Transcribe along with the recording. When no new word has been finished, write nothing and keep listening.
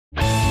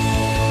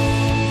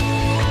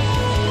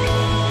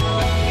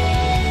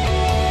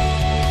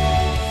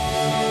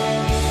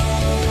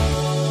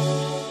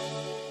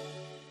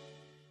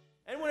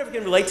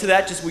Anybody relate to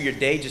that? Just where your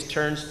day just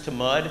turns to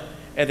mud,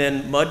 and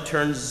then mud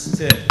turns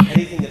to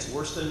anything that's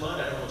worse than mud.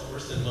 I don't know what's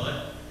worse than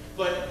mud.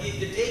 But the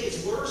day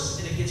gets worse,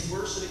 and it gets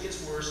worse, and it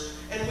gets worse.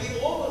 And we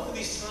all go through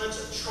these times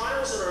of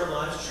trials in our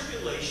lives,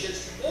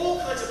 tribulations, all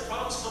kinds of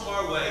problems come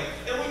our way.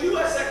 And we do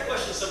ask that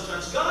question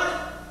sometimes,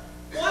 God,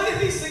 why did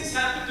these things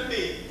happen to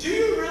me? Do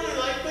you really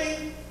like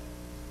me?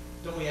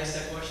 Don't we ask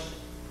that question?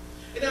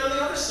 And now on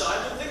the other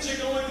side, when things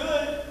are going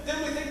good,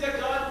 then we think that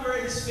God, we're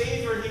in his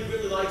favor and he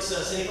really likes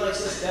us and he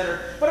likes us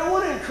better. But I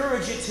want to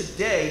encourage you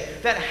today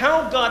that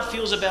how God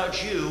feels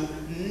about you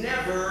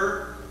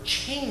never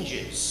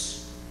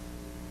changes.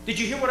 Did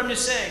you hear what I'm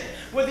just saying?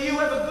 Whether you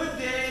have a good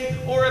day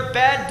or a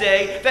bad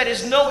day, that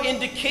is no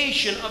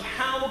indication of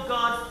how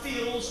God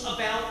feels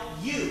about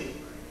you.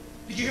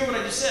 Did you hear what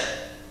I just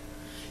said?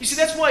 You see,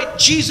 that's why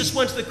Jesus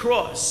went to the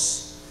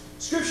cross.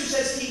 Scripture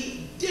says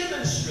he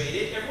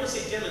demonstrated, everyone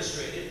say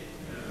demonstrated,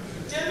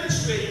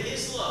 demonstrated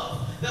his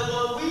love. That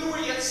while we were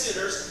yet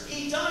sinners,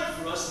 he died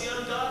for us, the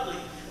ungodly.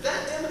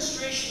 That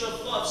demonstration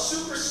of love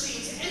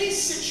supersedes any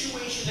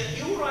situation that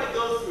you or I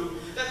go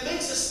through that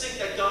makes us think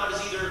that God is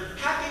either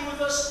happy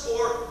with us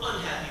or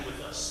unhappy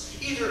with us.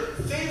 Either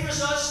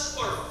favors us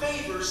or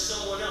favors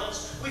someone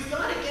else. We've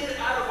got to get it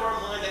out of our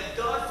mind that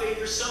God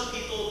favors some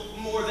people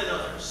more than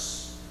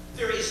others.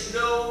 There is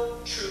no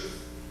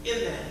truth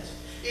in that.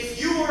 If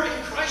you are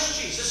in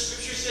Christ Jesus,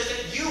 Scripture says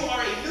that you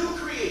are a new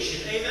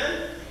creation.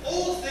 Amen?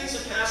 Old things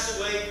have passed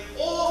away.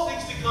 All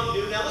things become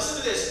new. Now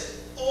listen to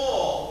this.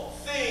 All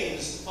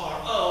things are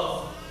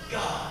of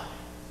God.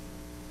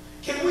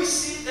 Can we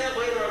see it that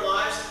way in our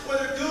lives,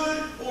 whether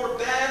good or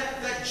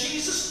bad, that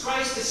Jesus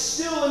Christ is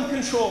still in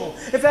control?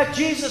 In fact,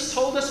 Jesus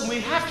told us, and we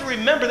have to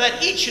remember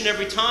that each and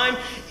every time,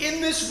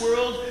 in this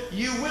world,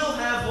 you will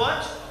have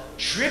what?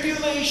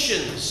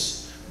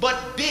 Tribulations,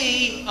 but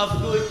be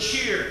of good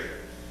cheer.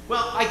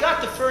 Well, I got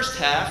the first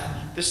half.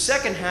 The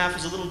second half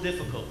is a little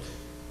difficult.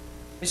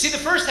 You see, the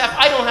first half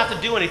I don't have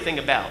to do anything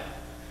about.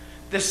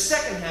 The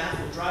second half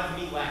will drive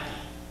me wacky.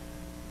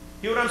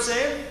 You know what I'm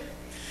saying?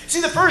 See,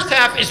 the first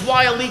half is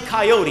Wile E.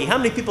 Coyote. How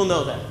many people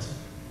know that?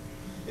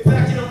 In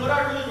fact, what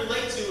I really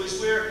relate to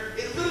is where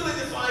it literally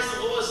defies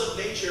the laws of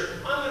nature.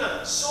 I'm going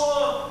to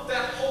saw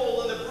that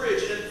hole in the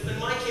bridge, and in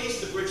my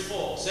case, the bridge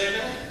falls.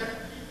 Amen?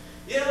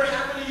 It ever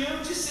happened to you?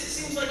 Just it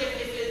seems like if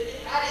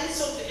it add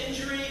insult to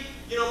injury,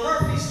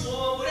 Murphy's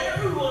Law,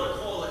 whatever we want to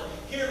call it.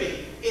 Hear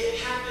me.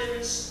 It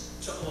happens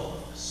to all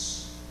of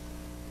us.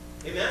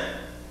 Amen?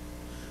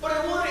 But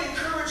I want to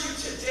encourage you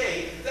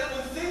today that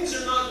when things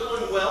are not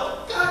going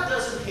well, God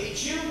doesn't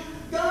hate you.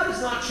 God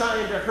is not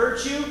trying to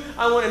hurt you.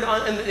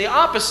 And the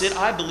opposite,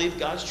 I believe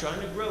God's trying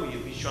to grow you.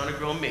 He's trying to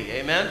grow me.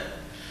 Amen?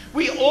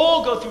 We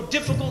all go through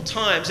difficult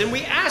times, and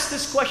we ask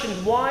this question,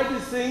 why do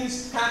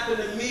things happen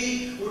to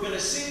me? We're going to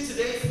sing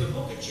today from the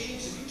book of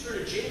James. If you turn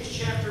to James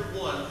chapter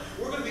 1,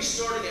 we're going to be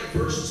starting at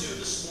verse 2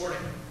 this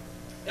morning.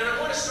 And I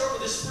want to start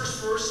with this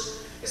first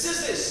verse. It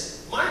says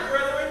this, my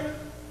brethren,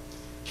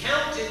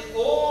 count it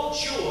all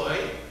joy.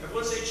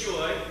 Everyone say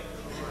joy.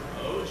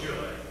 Oh,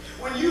 joy.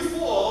 When you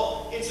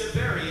fall into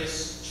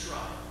various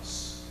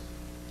trials.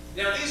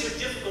 Now, these are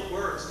difficult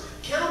words.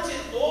 Count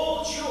it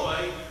all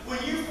joy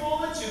when you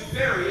fall into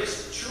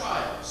various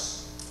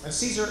trials. Now,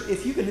 Caesar,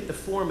 if you can hit the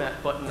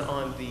format button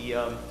on the,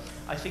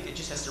 I think it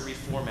just has to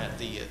reformat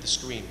the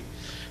screen.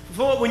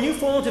 When you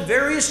fall into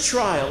various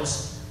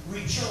trials,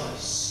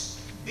 rejoice.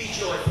 Be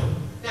joyful.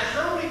 Now,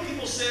 how many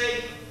people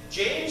say,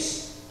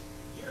 James,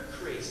 you're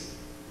crazy.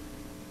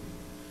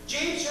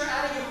 James, you're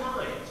out of your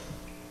mind.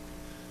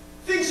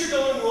 Things are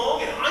going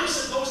wrong, and I'm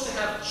supposed to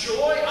have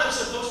joy. I'm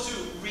supposed to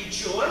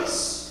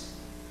rejoice.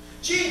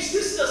 James,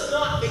 this does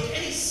not make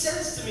any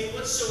sense to me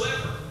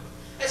whatsoever.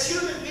 As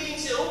human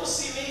beings, it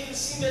almost may even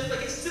seem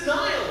like it's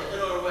denial in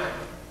our way.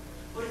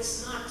 But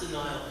it's not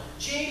denial.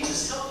 James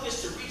is helping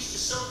us to reach to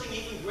something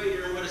even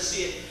greater, and we're going to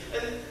see it.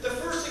 And the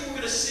first thing we're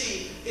going to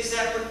see is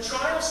that when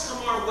trials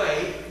come our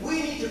way,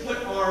 we need to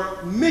put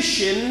our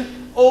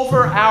mission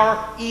over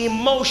our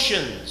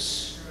emotions.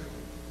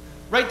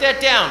 Write that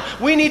down.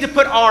 We need to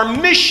put our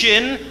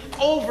mission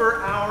over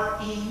our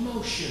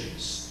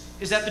emotions.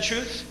 Is that the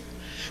truth?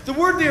 The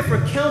word there for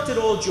count it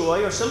all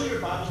joy, or some of your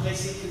Bibles may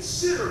say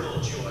consider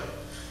all joy,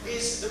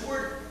 is the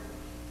word,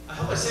 I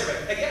hope I say it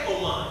right,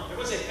 egeomai.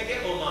 Everyone say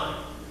egeomai.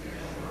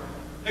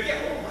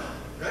 Egeomai,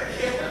 right?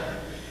 Yeah.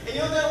 And you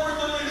know what that word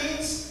literally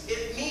means?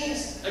 It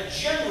means a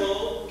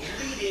general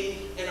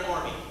leading an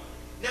army.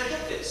 Now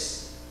get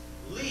this.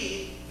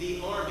 Lead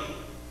the army.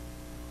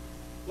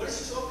 What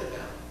is he talking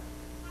about?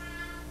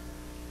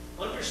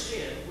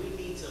 Understand, we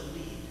need to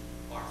lead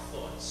our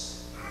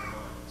thoughts and our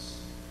minds.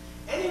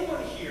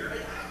 Anyone here,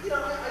 you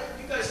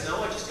guys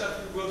know, I just got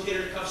through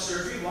rotator cuff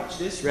surgery. Watch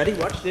this. Ready?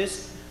 Watch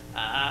this.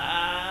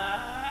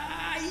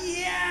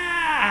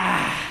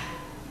 Yeah.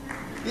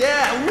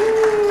 Yeah.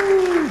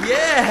 Woo.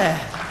 Yeah.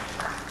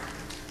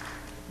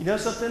 You know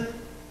something?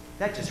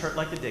 That just hurt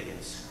like the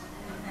dickens.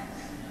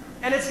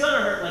 And it's going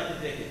to hurt like the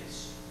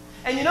dickens.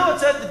 And you know what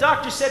the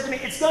doctor said to me?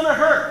 It's going to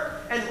hurt.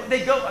 And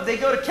they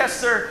go to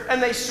Kessler,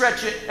 and they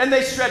stretch it, and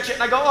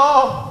I go,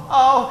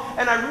 oh,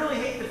 and I really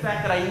hate the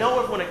fact that I know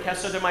everyone at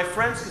Kessler. They're my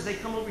friends because they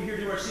come over here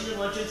to our senior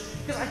luncheons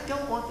because I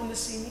don't want them to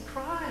see me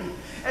cry.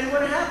 And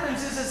what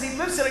happens is, as he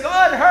lifts it, I go,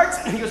 oh, it hurts.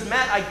 And he goes,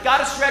 Matt, I got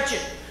to stretch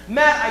it.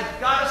 Matt, I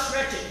got to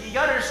stretch it. You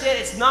got to understand,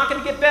 it's not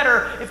going to get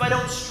better if I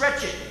don't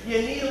stretch it.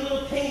 You need a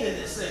little pain in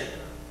this thing.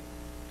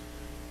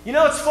 You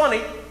know, it's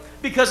funny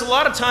because a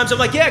lot of times I'm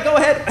like, yeah, go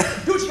ahead.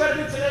 Do what you got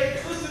to do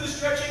today. Let's do the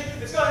stretching.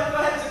 Let's go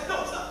ahead. He's like,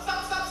 no,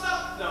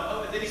 stop. No,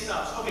 oh, then he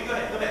stops. Okay, go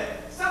ahead.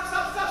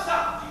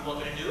 Stop. Do you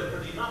want me to do it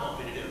or do you not want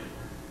me to do it?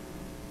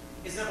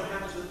 Isn't that what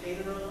happens with pain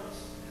in our lives?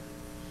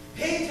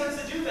 Pain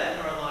tends to do that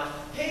in our lives.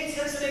 Pain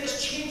tends to make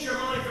us change our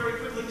mind very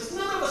quickly because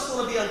none of us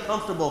want to be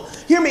uncomfortable.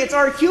 Hear me, it's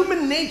our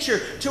human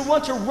nature to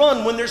want to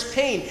run when there's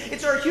pain.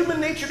 It's our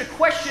human nature to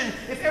question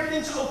if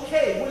everything's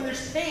okay when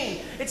there's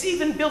pain. It's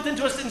even built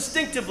into us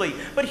instinctively.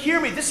 But hear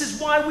me, this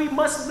is why we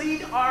must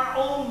lead our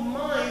own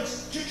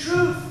minds to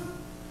truth.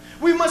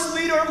 We must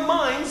lead our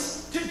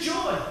minds to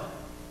joy.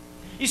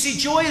 You see,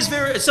 joy is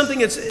something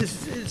that's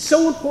it's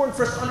so important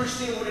for us to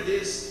understand what it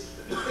is.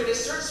 And it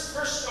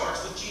first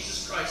starts with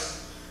Jesus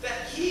Christ,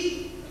 that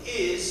he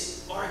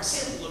is our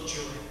example of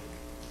joy.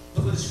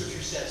 Look what the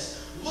scripture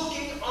says.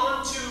 Looking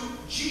onto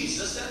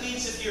Jesus, that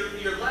means if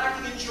you're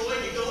lacking in joy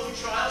and you go through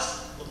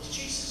trials, look to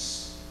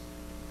Jesus.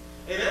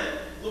 Amen?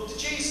 Look to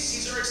Jesus.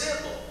 He's our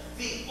example.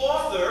 The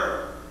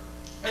author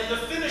and the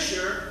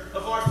finisher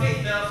of our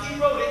faith. Now, if he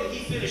wrote it and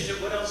he finished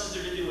it, what else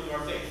is there to do with our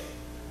faith?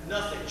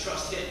 Nothing.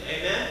 Trust him.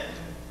 Amen?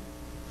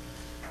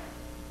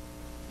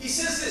 He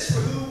says this,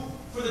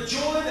 for the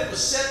joy that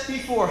was set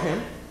before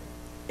him,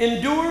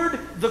 endured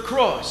the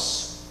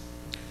cross,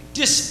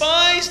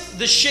 despised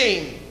the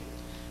shame.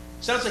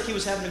 Sounds like he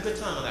was having a good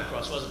time on that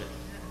cross, wasn't it?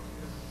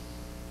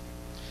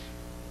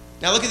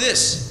 Now look at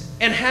this.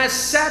 And has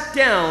sat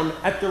down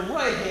at the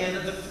right hand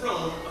of the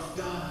throne of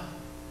God.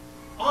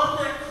 On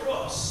that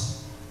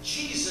cross,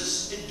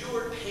 Jesus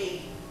endured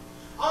pain.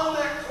 On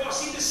that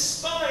cross, he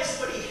despised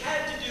what he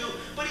had to do,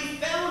 but he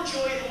found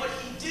joy in what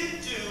he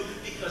did do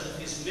because of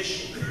his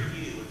mission for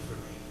you and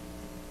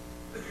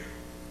for me.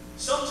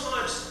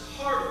 Sometimes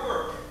hard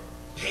work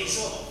pays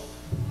off.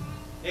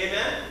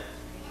 Amen?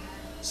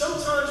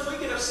 Sometimes we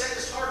get upset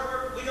because hard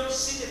work, we don't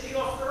see it pay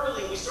off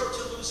early and we start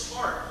to lose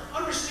heart.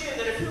 Understand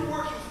that if you're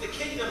working for the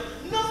kingdom,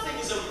 nothing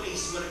is a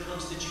waste when it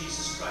comes to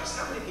Jesus Christ.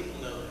 How many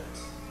people know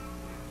that?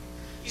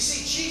 You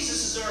see,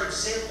 Jesus is our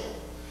example.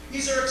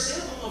 He's our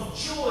example of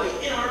joy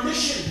in our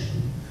mission.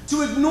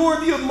 To ignore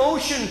the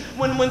emotion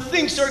when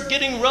things start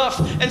getting rough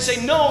and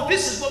say, no,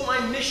 this is what my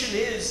mission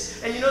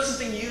is. And you know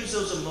something? Use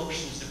those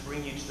emotions to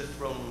bring you to the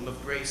throne room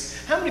of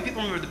grace. How many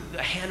people remember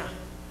the Hannah?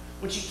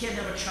 When she can't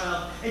have a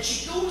child, and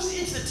she goes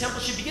into the temple,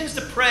 she begins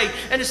to pray,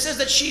 and it says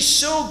that she's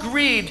so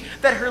grieved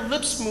that her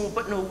lips move,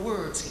 but no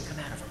words can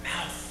come out of her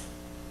mouth.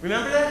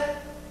 Remember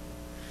that?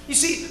 You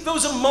see,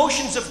 those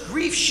emotions of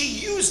grief,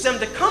 she used them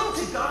to come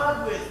to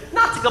God with,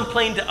 not to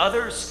complain to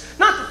others,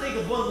 not to think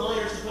of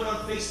one-liners to put on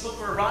Facebook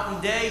for a rotten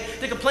day,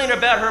 to complain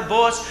about her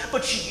boss,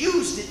 but she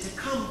used it to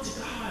come to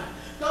God.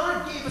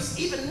 God gave us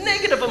even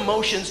negative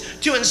emotions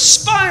to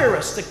inspire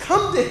us to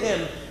come to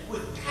him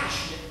with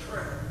passionate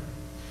prayer.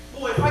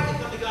 Boy, if I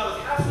can come to God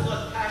with half as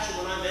much passion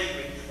when I'm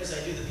angry as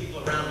I do the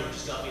people around me who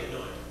just got me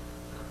annoyed.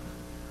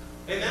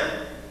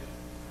 Amen?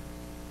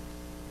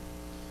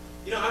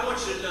 You know, I want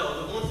you to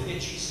know the one thing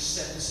that Jesus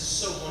said, this is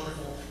so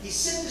wonderful. He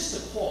said this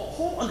to Paul.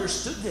 Paul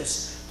understood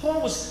this.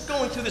 Paul was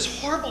going through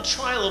this horrible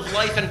trial of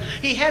life, and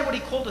he had what he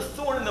called a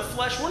thorn in the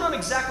flesh. We're not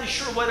exactly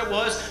sure what it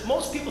was.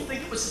 Most people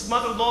think it was his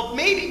mother-in-law.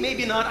 Maybe,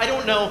 maybe not. I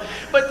don't know.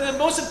 But the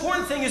most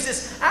important thing is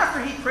this.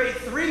 After he prayed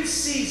 3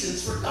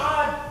 seasons for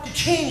God to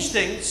change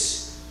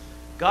things,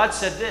 God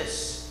said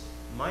this,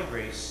 my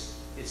grace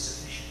is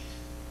sufficient.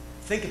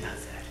 Think about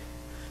that.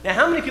 Now,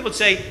 how many people would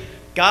say,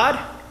 God,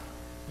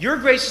 your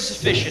grace is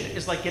sufficient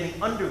is like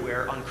getting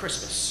underwear on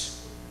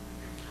Christmas.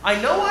 I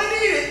know I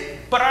need it,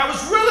 but I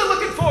was really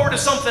looking forward to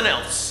something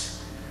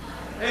else.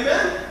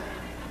 Amen?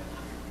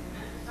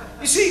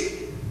 You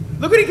see,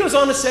 look what he goes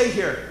on to say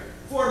here.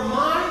 For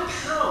my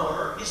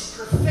power is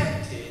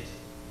perfected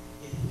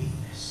in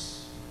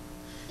weakness.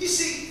 You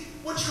see,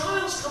 when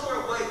trials come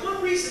our way,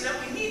 one reason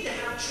that we need to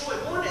have joy,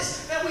 one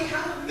is that we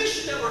have a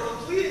mission that we're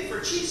completing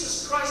for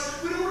Jesus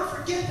Christ. We don't want to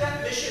forget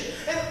that mission.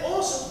 And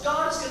also,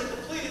 God is going to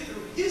complete it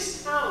through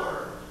his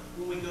power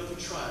when we go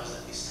through trials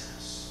like these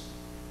tests.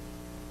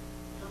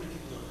 How many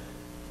people know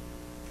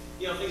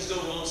that? You know, things go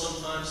wrong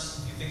sometimes.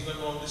 A few things went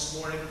wrong this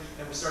morning,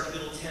 and we start to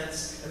get a little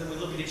tense, and then we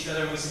look at each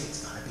other and we say,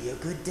 it's going to be a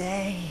good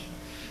day.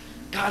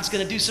 God's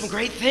going to do some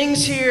great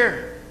things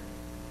here.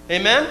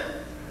 Amen?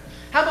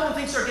 How about when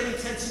things start getting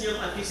tense in your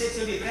life? Do you say it's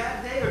going to be a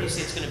bad day, or do you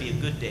say it's going to be a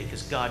good day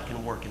because God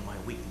can work in my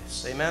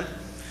weakness? Amen?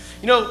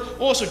 You know,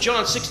 also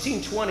John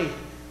 16:20,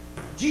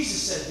 Jesus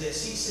said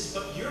this. He says,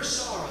 but your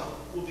sorrow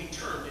will be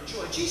turned to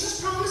joy. Jesus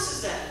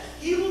promises that.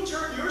 He will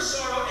turn your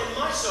sorrow and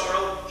my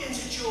sorrow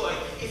into joy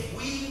if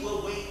we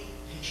will wait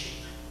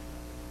patiently.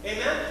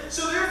 Amen?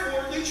 So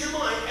therefore, lead your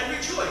mind and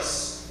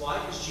rejoice. Why?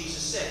 Because Jesus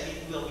said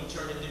it will be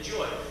turned into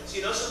joy. So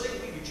you know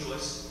something? We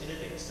rejoice in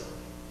advance, don't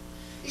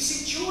we? You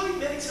see, joy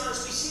many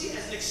times we see it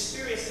as an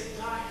experience that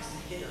God has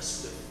to hit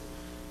us with.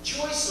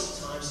 Joy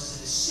sometimes is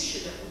a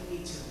decision that we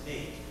need to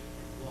make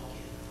and walk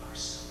in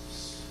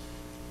ourselves.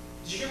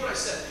 Did you hear what I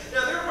said?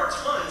 Now, there are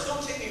times,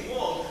 don't take me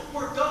wrong,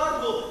 where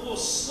God will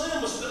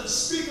slam us with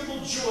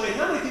unspeakable joy. And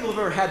how many people have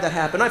ever had that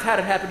happen? I've had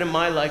it happen in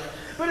my life.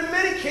 But in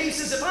many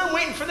cases, if I'm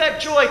waiting for that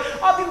joy,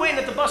 I'll be waiting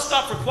at the bus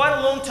stop for quite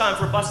a long time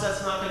for a bus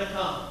that's not going to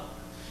come.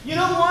 You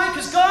know why?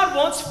 Because God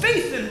wants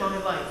faith in my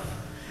life.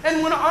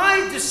 And when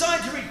I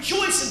decide to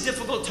rejoice in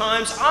difficult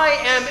times, I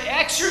am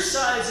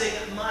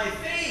exercising my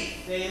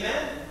faith.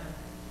 Amen?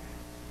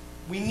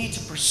 We need to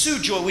pursue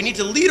joy. We need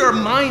to lead our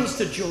minds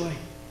to joy.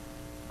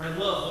 I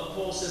love what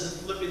Paul says in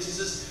Philippians. He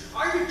says,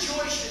 I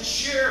rejoice and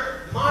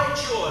share my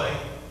joy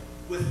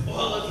with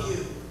all of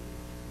you.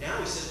 Now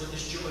he says what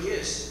this joy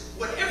is.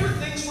 Whatever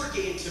things were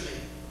gained to me,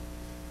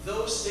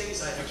 those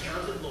things I've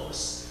accounted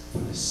loss for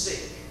the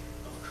sake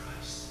of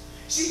Christ.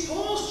 See,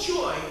 Paul's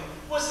joy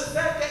was the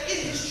fact that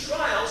in his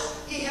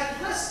trials, he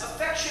had less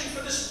affection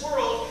for this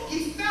world.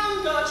 He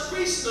found God's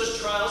grace in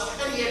those trials,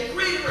 and he had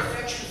greater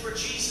affection for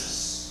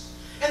Jesus.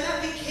 And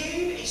that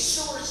became a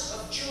source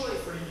of joy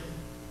for him.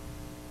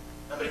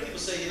 How many people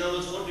say,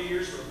 those wonder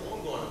years were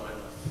long gone in my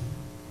life?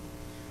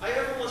 I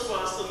every once in a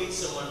while still meet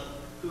someone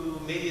who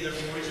maybe in their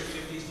 40s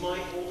or 50s, my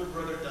older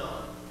brother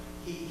Don,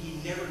 he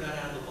never got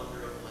out of the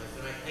wonder of life.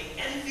 And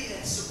I envy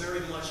that so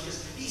very much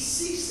because he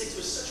sees things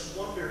with such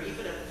wonder,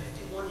 even at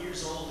 51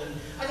 years old. And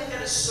I think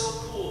that is so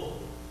cool.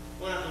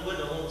 Went out the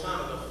window a long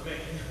time ago for me.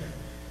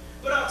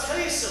 But I'll tell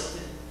you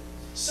something.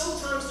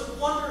 Sometimes the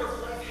wonder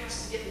of life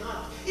has to get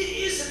knocked. It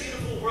is a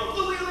beautiful world.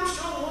 Louis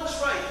Armstrong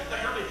was right. But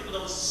how many people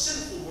know it's a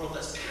sinful world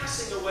that's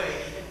passing away?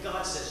 And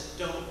God says,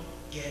 don't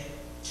get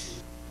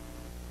too.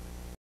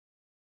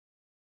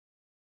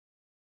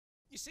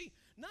 You see,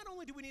 not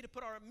only do we need to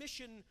put our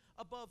mission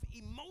above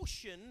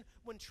emotion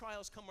when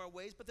trials come our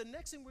ways, but the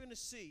next thing we're going to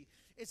see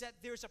is that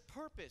there's a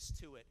purpose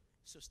to it.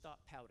 So stop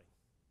pouting.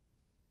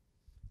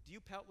 Do you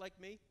pout like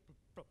me?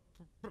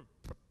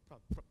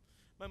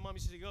 My mom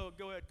used to say,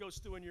 go ahead, go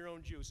stew in your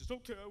own juices.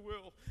 Okay, I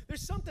will.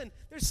 There's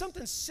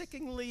something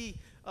sickeningly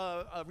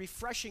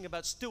refreshing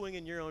about stewing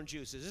in your own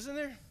juices, isn't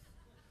there?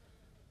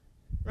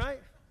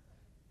 Right?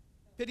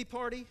 Pity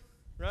party,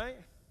 right?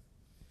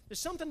 There's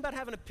something about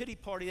having a pity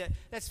party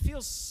that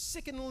feels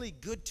sickeningly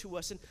good to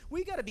us, and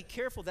we got to be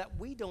careful that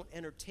we don't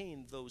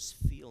entertain those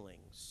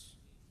feelings.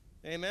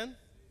 Amen?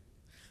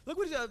 Look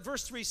what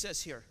verse 3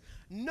 says here.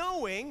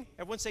 Knowing,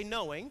 everyone say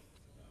knowing,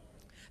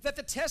 that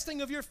the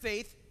testing of your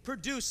faith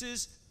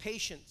produces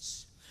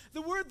patience.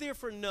 The word there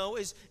for know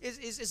is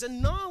a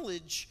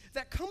knowledge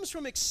that comes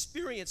from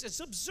experience. It's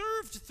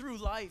observed through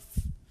life.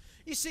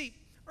 You see,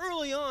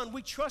 early on,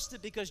 we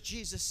trusted because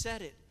Jesus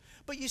said it.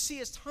 But you see,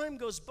 as time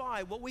goes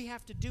by, what we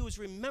have to do is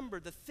remember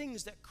the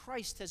things that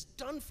Christ has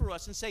done for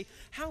us and say,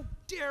 how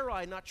dare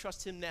I not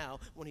trust him now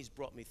when he's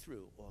brought me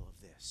through all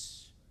of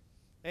this?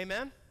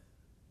 Amen?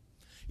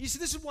 You see,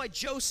 this is why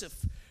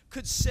Joseph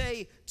could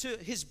say to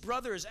his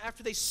brothers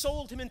after they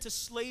sold him into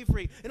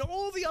slavery and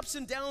all the ups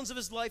and downs of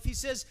his life, he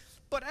says,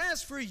 but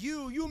as for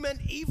you, you meant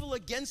evil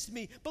against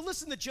me. But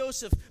listen to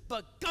Joseph,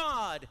 but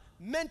God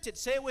meant it,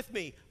 say it with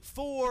me,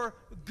 for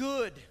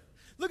good.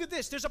 Look at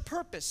this, there's a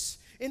purpose.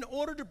 In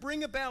order to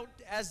bring about,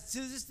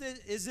 that's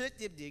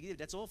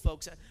all,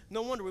 folks.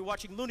 No wonder we're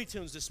watching Looney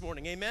Tunes this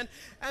morning, amen?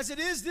 As it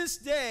is this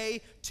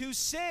day, to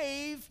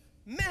save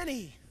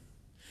many.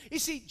 You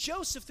see,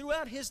 Joseph,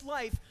 throughout his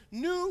life,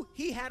 knew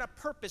he had a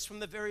purpose from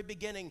the very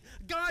beginning.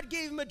 God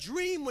gave him a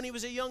dream when he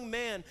was a young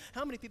man.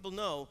 How many people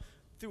know,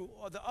 through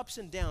the ups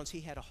and downs,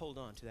 he had to hold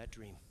on to that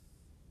dream?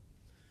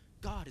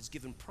 God has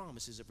given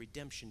promises of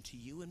redemption to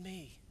you and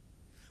me.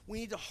 We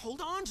need to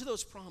hold on to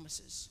those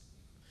promises.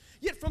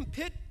 Yet from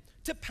pit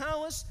to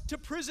palace, to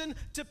prison,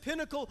 to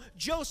pinnacle,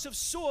 Joseph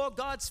saw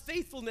God's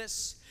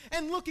faithfulness.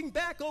 And looking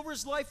back over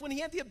his life, when he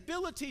had the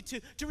ability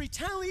to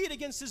retaliate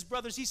against his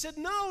brothers, he said,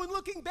 no, and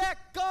looking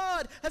back,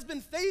 God has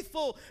been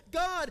faithful.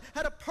 God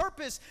had a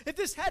purpose. If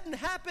this hadn't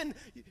happened,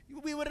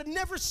 we would have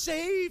never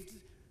saved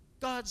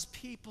God's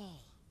people.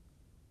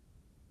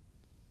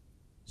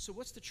 So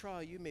what's the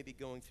trial you may be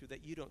going through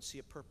that you don't see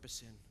a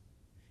purpose in?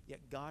 Yet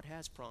God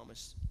has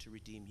promised to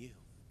redeem you.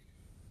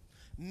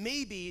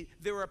 Maybe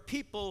there are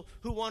people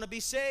who want to be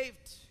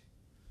saved.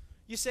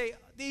 You say,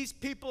 these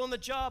people on the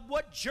job,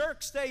 what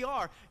jerks they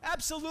are.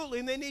 Absolutely,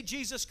 and they need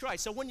Jesus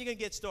Christ. So when are you going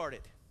to get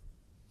started?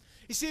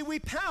 You see, we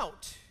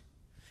pout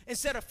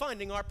instead of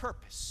finding our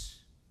purpose.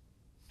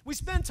 We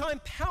spend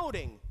time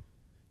pouting.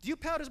 Do you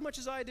pout as much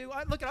as I do?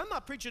 Look, I'm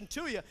not preaching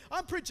to you.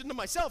 I'm preaching to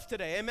myself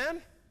today,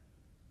 amen?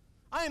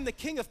 I am the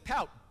king of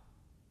pout.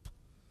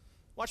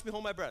 Watch me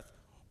hold my breath.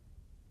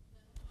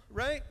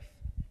 Right?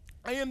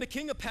 I am the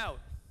king of pout.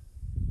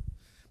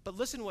 But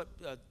listen to what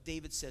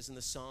David says in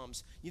the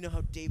Psalms. You know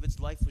how David's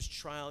life was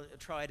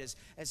tried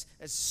as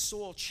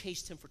Saul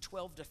chased him for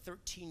 12 to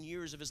 13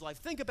 years of his life.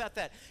 Think about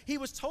that. He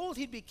was told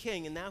he'd be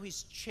king, and now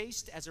he's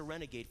chased as a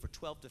renegade for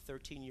 12 to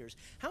 13 years.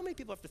 How many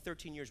people after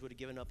 13 years would have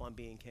given up on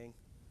being king?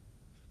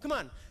 Come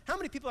on. How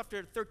many people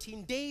after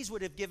 13 days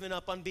would have given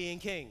up on being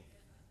king?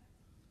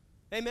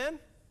 Amen?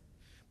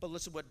 But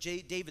listen what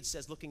David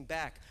says looking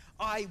back.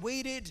 I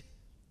waited,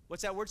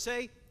 what's that word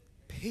say?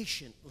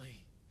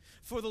 Patiently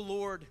for the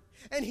Lord.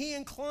 And he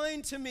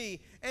inclined to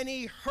me, and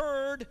he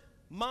heard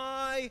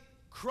my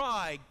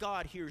cry.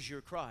 God hears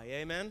your cry.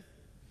 Amen?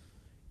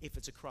 If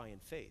it's a cry in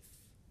faith.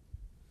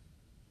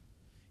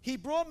 He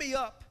brought me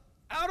up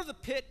out of the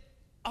pit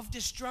of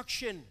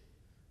destruction.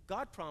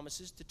 God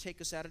promises to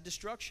take us out of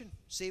destruction,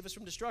 save us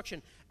from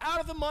destruction, out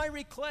of the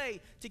miry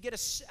clay, to get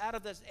us out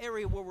of this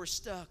area where we're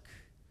stuck.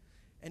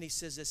 And he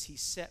says this, he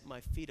set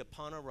my feet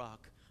upon a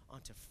rock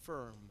onto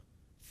firm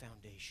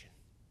foundation.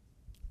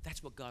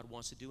 That's what God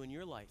wants to do in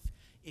your life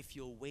if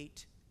you'll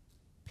wait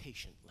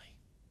patiently.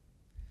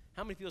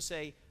 How many people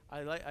say,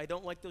 I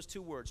don't like those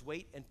two words,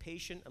 wait and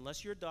patient?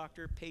 Unless you're a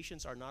doctor,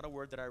 patience are not a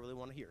word that I really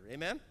want to hear.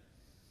 Amen?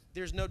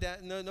 There's no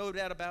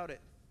doubt about it.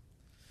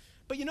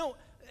 But you know,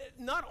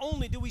 not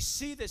only do we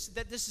see this,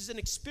 that this is an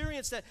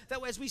experience that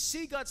as we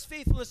see God's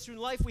faithfulness through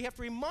life, we have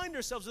to remind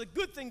ourselves of the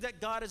good thing that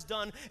God has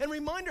done and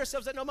remind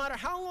ourselves that no matter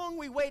how long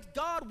we wait,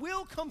 God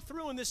will come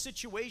through in this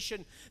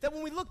situation. That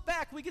when we look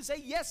back, we can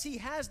say, yes, he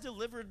has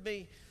delivered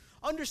me.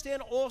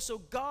 Understand also,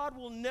 God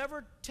will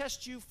never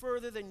test you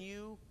further than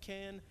you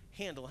can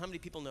handle. How many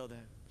people know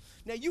that?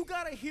 Now, you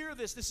got to hear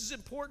this. This is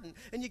important.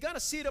 And you got to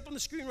see it up on the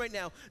screen right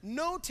now.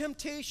 No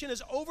temptation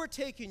has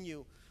overtaken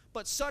you,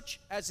 but such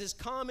as is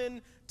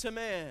common to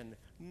man.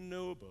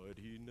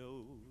 Nobody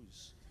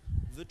knows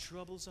the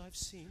troubles I've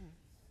seen.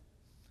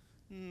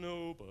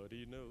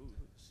 Nobody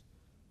knows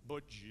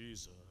but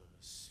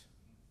Jesus.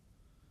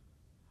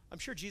 I'm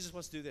sure Jesus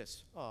wants to do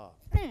this.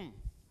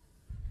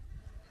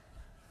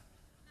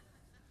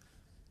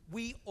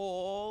 We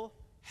all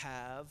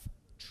have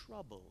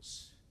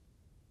troubles.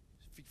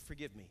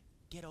 Forgive me.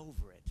 Get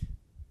over it.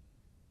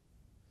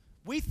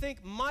 We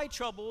think my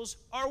troubles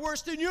are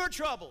worse than your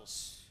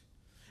troubles.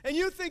 And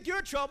you think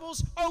your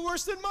troubles are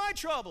worse than my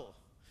trouble.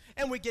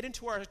 And we get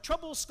into our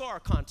trouble scar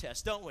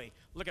contest, don't we?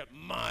 Look at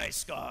my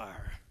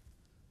scar.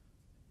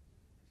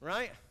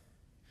 Right?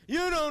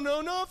 You don't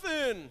know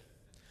nothing.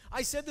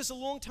 I said this a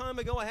long time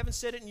ago. I haven't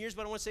said it in years,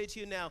 but I want to say it to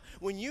you now.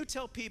 When you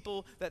tell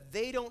people that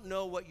they don't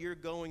know what you're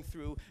going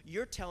through,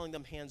 you're telling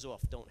them, hands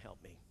off, don't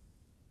help me.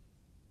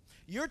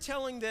 You're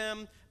telling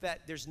them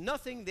that there's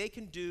nothing they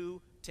can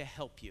do to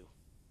help you.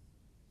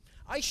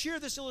 I share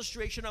this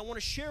illustration. I want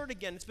to share it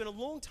again. It's been a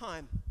long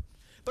time.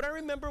 But I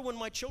remember when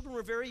my children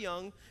were very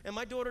young, and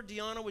my daughter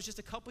Deanna was just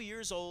a couple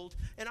years old,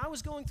 and I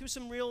was going through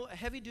some real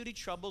heavy-duty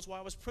troubles while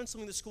I was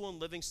principaling the school in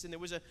Livingston. There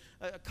was a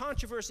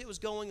controversy that was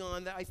going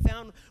on that I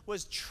found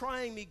was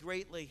trying me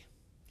greatly.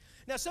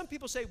 Now, some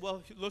people say,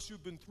 well, unless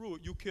you've been through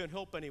it, you can't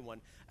help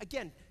anyone.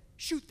 Again,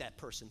 shoot that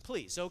person,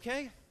 please,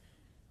 okay?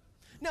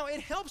 Now,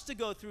 it helps to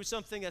go through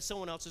something that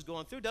someone else is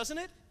going through, doesn't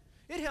it?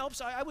 It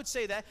helps, I would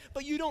say that,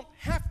 but you don't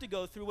have to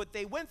go through what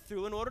they went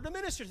through in order to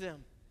minister to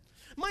them.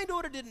 My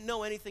daughter didn't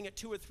know anything at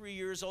 2 or 3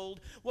 years old,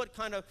 what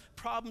kind of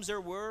problems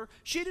there were.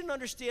 She didn't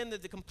understand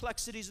the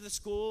complexities of the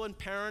school and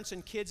parents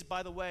and kids.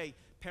 By the way,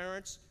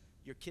 parents,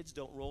 your kids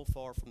don't roll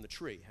far from the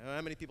tree.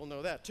 How many people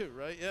know that too,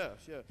 right? Yeah.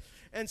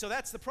 And so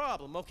that's the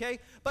problem, okay?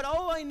 But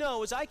all I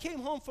know is I came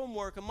home from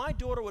work and my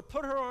daughter would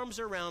put her arms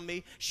around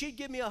me. She'd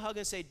give me a hug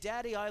and say,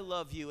 Daddy, I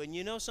love you. And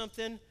you know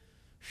something?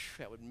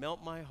 That would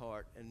melt my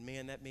heart, and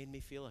man, that made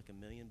me feel like $1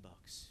 million.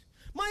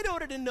 My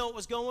daughter didn't know what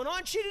was going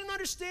on. She didn't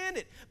understand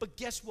it. But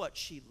guess what?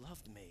 She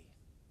loved me.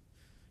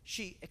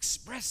 She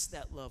expressed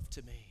that love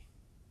to me.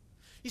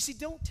 You see,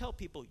 don't tell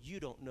people you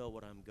don't know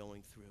what I'm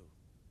going through.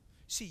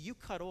 See, you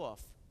cut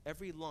off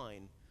every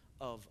line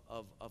of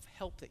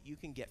help that you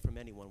can get from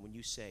anyone when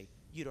you say,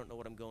 you don't know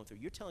what I'm going through.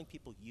 You're telling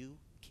people you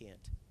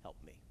can't help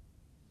me.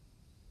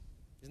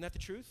 Isn't that the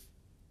truth?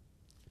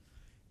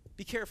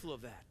 Be careful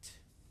of that.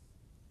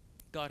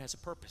 God has a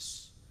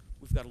purpose.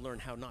 We've got to learn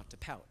how not to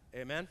pout.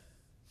 Amen?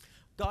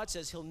 God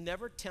says he'll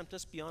never tempt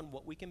us beyond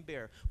what we can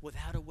bear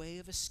without a way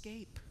of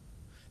escape.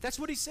 That's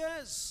what he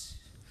says.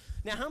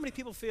 Now, how many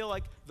people feel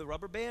like the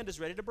rubber band is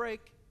ready to break?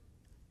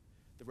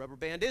 The rubber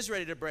band is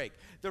ready to break.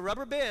 The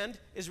rubber band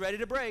is ready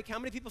to break. How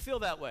many people feel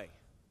that way?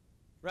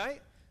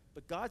 Right?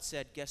 But God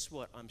said, guess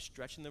what? I'm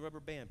stretching the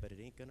rubber band, but it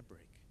ain't going to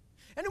break.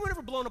 Anyone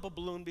ever blown up a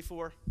balloon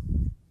before?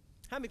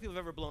 How many people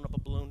have ever blown up a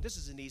balloon? This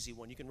is an easy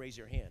one. You can raise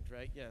your hand,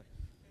 right? Yeah.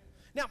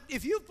 Now,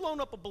 if you've blown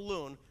up a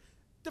balloon,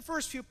 the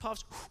first few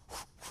puffs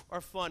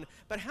are fun.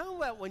 But how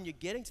about when you're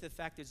getting to the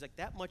fact there's like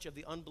that much of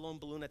the unblown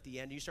balloon at the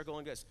end, and you start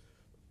going like this?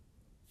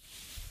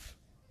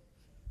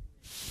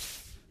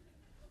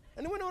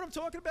 Anyone know what I'm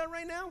talking about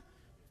right now?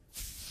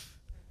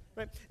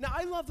 Right. Now,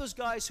 I love those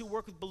guys who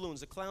work with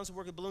balloons, the clowns who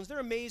work with balloons. They're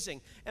amazing.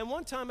 And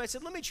one time I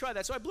said, let me try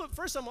that. So I blew it.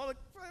 First I'm all like,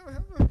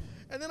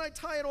 and then I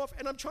tie it off,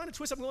 and I'm trying to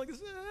twist. I'm going like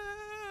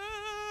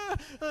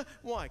this.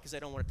 Why? Because I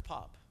don't want it to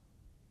pop.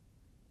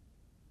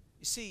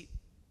 You see,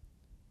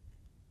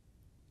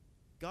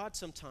 God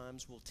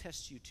sometimes will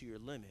test you to your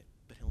limit,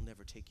 but he'll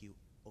never take you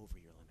over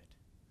your limit.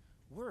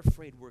 We're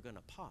afraid we're going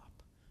to pop.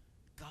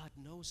 God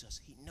knows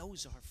us. He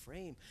knows our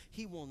frame.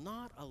 He will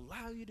not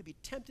allow you to be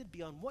tempted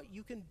beyond what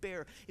you can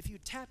bear. If you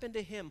tap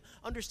into him,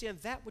 understand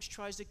that which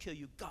tries to kill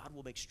you, God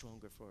will make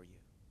stronger for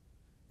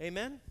you.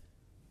 Amen?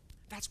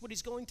 That's what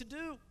he's going to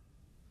do.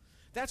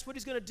 That's what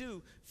he's going to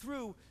do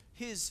through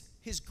his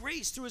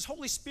grace, through his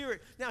Holy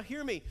Spirit. Now,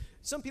 hear me.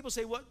 Some people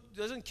say, what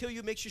doesn't kill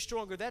you makes you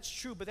stronger. That's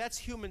true, but that's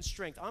human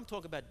strength. I'm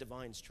talking about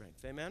divine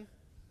strength. Amen?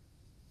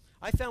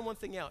 I found one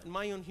thing out. In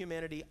my own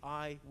humanity,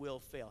 I will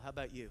fail. How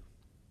about you?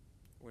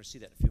 We're going to see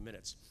that in a few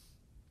minutes.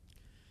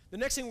 The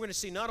next thing we're going to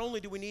see, not only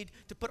do we need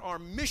to put our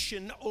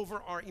mission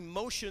over our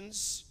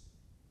emotions,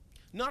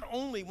 not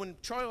only when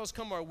trials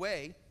come our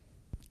way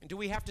do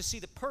we have to see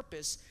the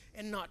purpose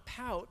and not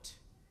pout,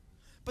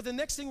 but the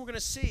next thing we're going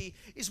to see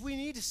is we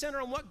need to center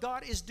on what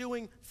God is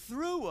doing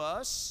through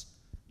us,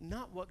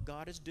 not what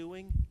God is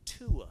doing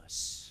to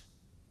us.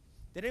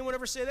 Did anyone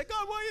ever say that?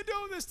 God, why are you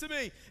doing this to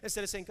me?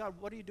 Instead of saying, God,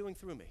 what are you doing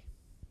through me?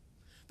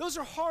 Those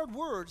are hard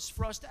words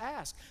for us to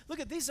ask.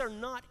 Look, these are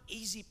not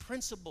easy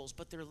principles,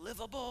 but they're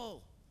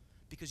livable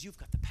because you've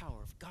got the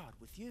power of God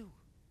with you.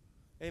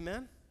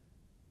 Amen?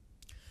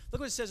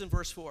 Look what it says in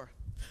verse 4.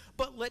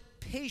 But let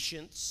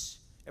patience,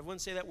 everyone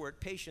say that word,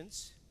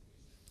 patience.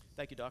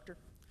 Thank you, doctor.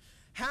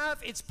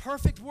 Have its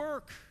perfect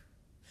work,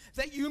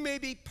 that you may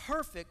be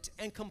perfect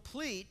and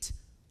complete,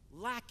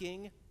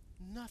 lacking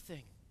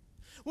nothing.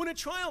 When a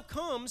trial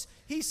comes,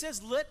 he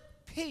says,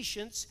 let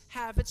patience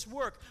have its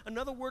work.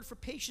 Another word for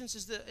patience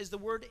is the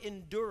word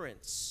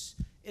endurance.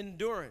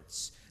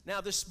 Endurance.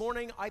 Now, this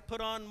morning, I put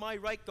on my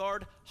right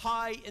guard,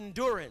 high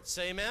endurance.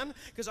 Amen?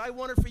 Because I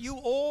wanted for you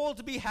all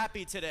to be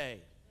happy today.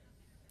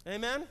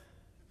 Amen?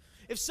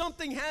 If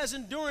something has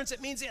endurance,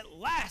 it means it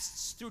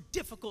lasts through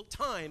difficult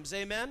times.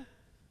 Amen?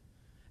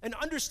 And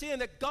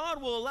understand that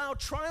God will allow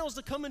trials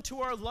to come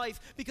into our life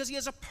because he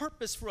has a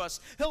purpose for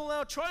us. He'll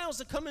allow trials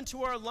to come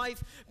into our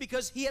life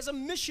because he has a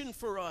mission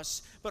for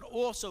us. But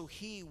also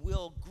he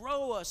will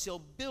grow us.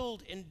 He'll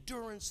build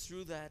endurance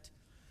through that.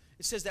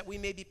 It says that we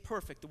may be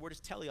perfect. The word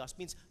is teleos,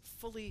 means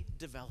fully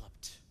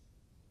developed.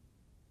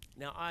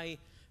 Now I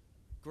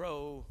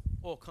grow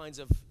all kinds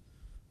of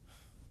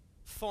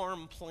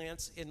farm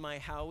plants in my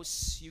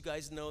house. You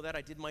guys know that.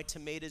 I did my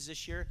tomatoes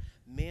this year.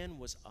 Man,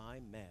 was I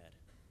mad.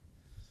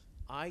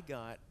 I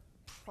got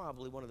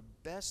probably one of the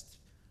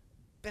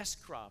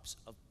best crops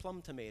of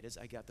plum tomatoes.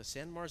 I got the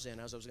San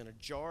Marzanos. I was going to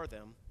jar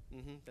them.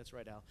 That's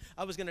right, Al.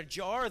 I was going to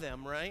jar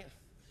them, right?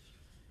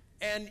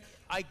 And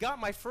I got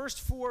my first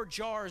 4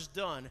 jars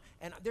done,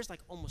 and there's like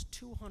almost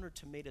 200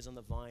 tomatoes on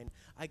the vine.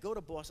 I go to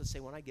Boston and say,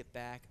 when I get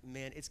back,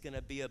 man, it's going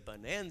to be a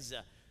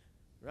bonanza,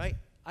 right?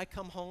 I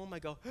come home, I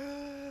go,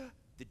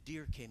 the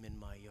deer came in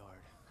my yard.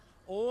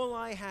 All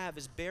I have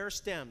is bare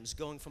stems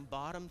going from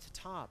bottom to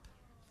top.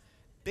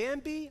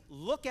 Bambi,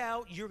 look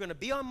out. You're going to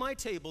be on my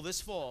table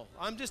this fall.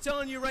 I'm just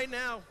telling you right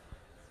now.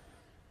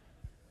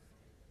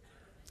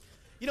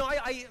 You know,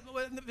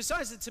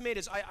 besides the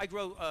tomatoes, I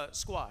grow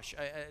squash,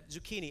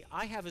 zucchini.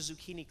 I have a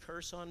zucchini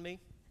curse on me.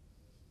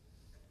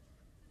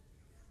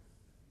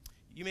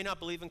 You may not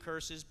believe in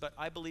curses, but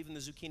I believe in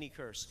the zucchini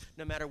curse.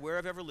 No matter where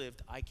I've ever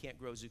lived, I can't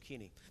grow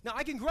zucchini. Now,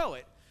 I can grow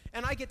it,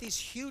 and I get these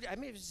huge, I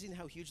may have seen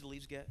how huge the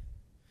leaves get.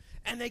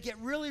 And they get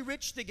really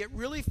rich, they get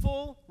really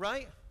full,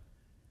 right?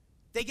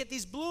 They get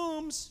these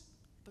blooms,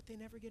 but they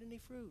never get any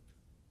fruit.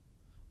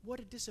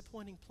 What a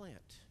disappointing plant.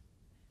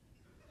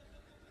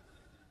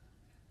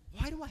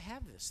 Why do I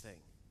have this thing?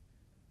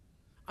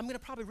 I'm going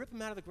to probably rip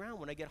them out of the ground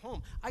when I get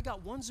home. I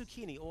got 1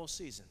 zucchini all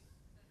season.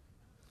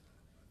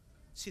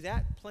 See,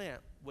 that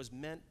plant was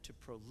meant to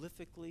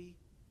prolifically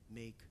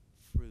make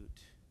fruit.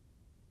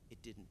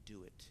 It didn't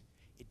do it.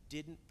 It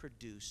didn't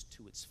produce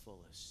to its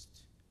fullest.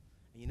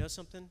 And you know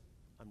something?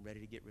 I'm ready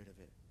to get rid of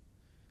it.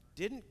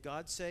 Didn't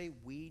God say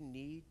we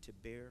need to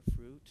bear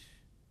fruit?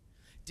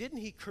 Didn't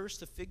he curse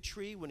the fig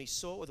tree when he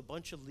saw it with a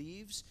bunch of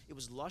leaves? It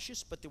was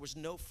luscious, but there was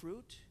no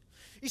fruit.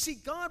 You see,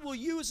 God will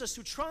use us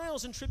through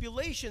trials and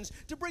tribulations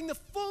to bring the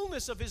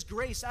fullness of his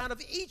grace out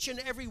of each and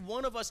every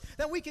one of us,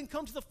 that we can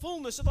come to the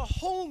fullness of the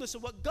wholeness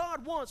of what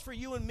God wants for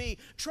you and me.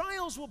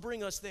 Trials will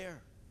bring us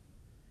there.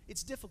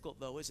 It's difficult,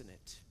 though, isn't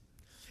it?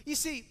 You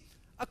see,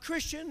 a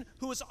Christian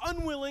who is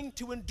unwilling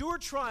to endure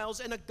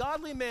trials in a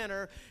godly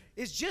manner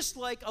is just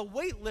like a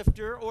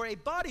weightlifter or a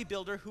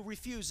bodybuilder who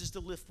refuses to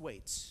lift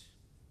weights.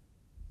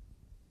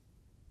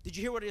 Did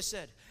you hear what I just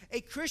said?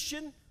 A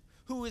Christian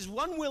who is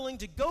unwilling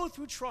to go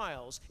through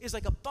trials is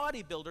like a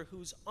bodybuilder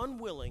who's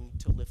unwilling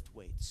to lift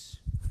weights.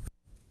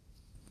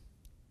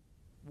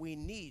 We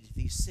need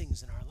these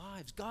things in our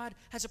lives. God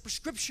has a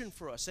prescription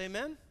for us.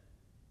 Amen?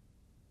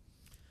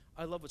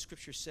 I love what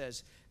Scripture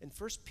says in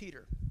 1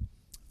 Peter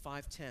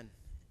 5:10.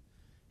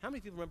 How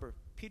many people remember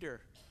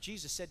Peter?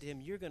 Jesus said to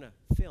him, you're going to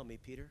fail me,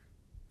 Peter.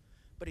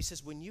 But he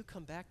says, when you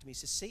come back to me, he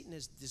says, Satan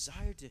has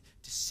desired to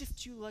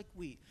sift you like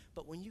wheat.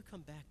 But when you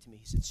come back to me,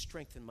 he said,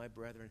 strengthen my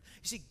brethren.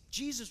 You see,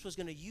 Jesus was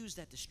going to use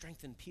that to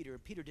strengthen Peter.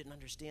 Peter didn't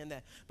understand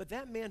that. But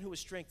that man who was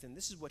strengthened,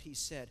 this is what he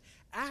said.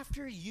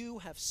 After you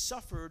have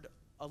suffered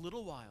a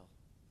little while.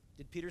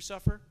 Did Peter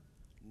suffer?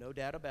 No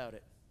doubt about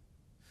it.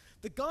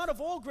 The God of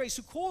all grace,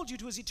 who called you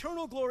to his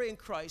eternal glory in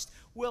Christ,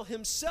 will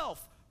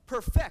himself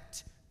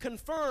perfect,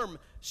 confirm,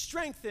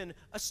 strengthen,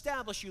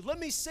 establish you. Let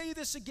me say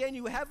this again.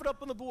 You have it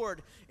up on the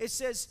board. It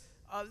says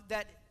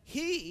that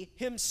he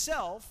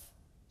himself,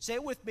 say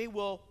it with me,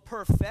 will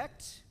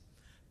perfect,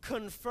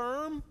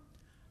 confirm,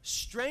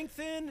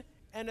 strengthen,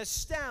 and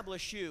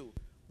establish you.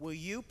 Will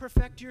you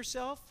perfect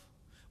yourself?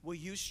 Will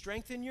you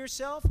strengthen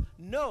yourself?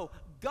 No,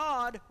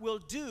 God will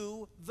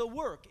do the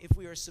work if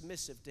we are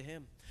submissive to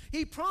him.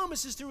 He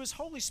promises through his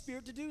Holy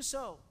Spirit to do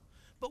so.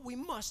 But we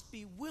must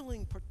be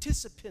willing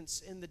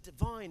participants in the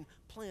divine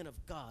plan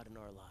of God in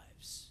our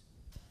lives.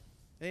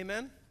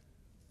 Amen?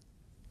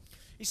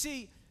 You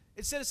see,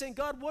 instead of saying,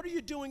 God, what are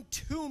you doing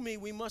to me?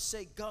 We must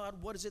say, God,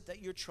 what is it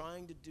that you're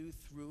trying to do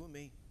through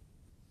me?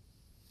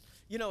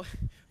 You know,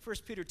 1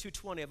 Peter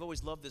 2:20, I've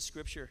always loved this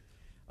scripture.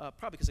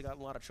 Probably because I got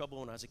in a lot of trouble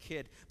when I was a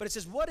kid. But it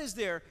says, what is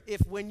there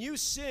if when you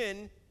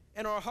sin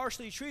and are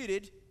harshly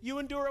treated, you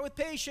endure it with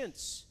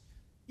patience?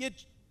 You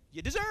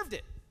deserved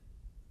it,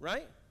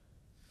 right?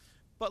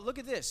 But look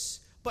at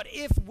this. But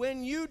if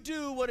when you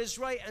do what is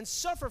right and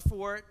suffer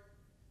for it,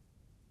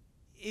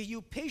 if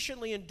you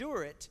patiently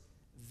endure it,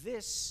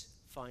 this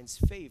finds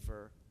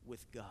favor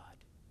with God.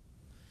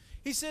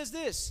 He says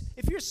this,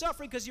 if you're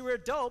suffering because you were a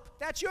dope,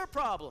 that's your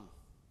problem.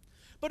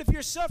 But if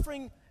you're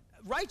suffering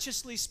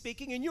righteously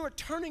speaking, and you're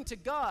turning to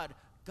God,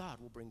 God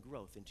will bring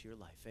growth into your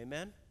life.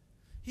 Amen?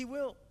 He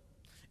will.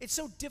 It's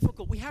so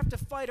difficult. We have to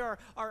fight our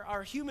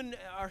human,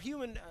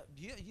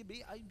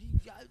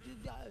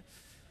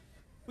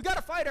 we got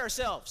to fight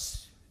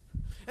ourselves.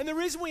 And the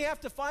reason we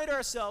have to fight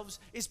ourselves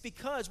is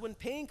because when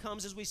pain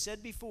comes, as we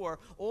said before,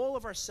 all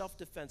of our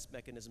self-defense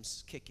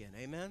mechanisms kick in.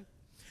 Amen?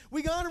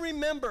 We got to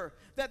remember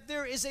that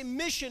there is a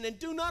mission, and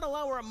do not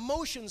allow our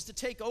emotions to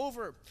take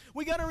over.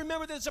 We got to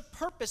remember there's a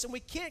purpose, and we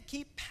can't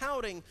keep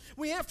pouting.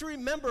 We have to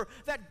remember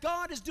that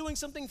God is doing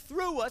something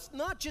through us,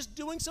 not just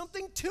doing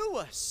something to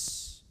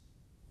us.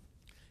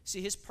 See,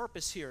 his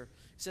purpose here,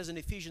 it says in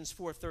Ephesians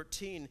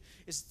 4:13,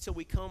 is till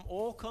we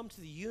all come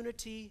to the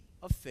unity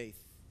of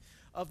faith,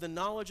 of the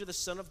knowledge of the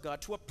Son of God,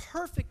 to a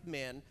perfect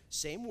man,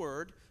 same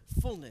word,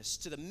 fullness,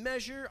 to the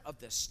measure of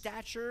the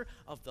stature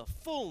of the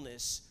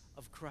fullness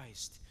of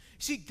Christ.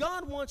 See,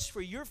 God wants for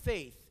your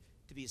faith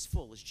to be as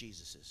full as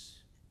Jesus's.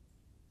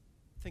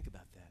 Think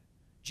about that.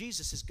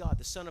 Jesus is God,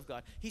 the Son of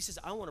God. He says,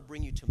 I want to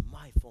bring you to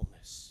my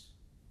fullness.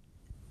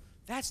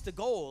 That's the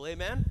goal,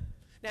 amen?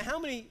 Now, how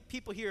many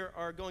people here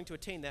are going to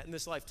attain that in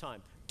this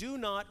lifetime? Do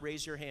not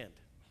raise your hand.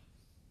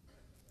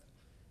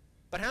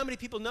 But how many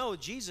people know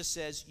Jesus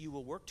says you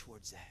will work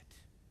towards that?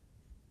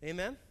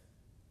 Amen?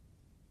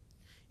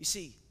 You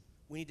see,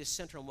 we need to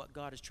center on what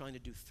God is trying to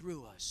do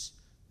through us,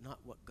 not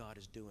what God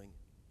is doing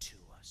to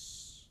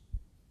us.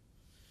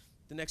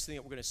 The next thing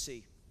that we're going to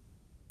see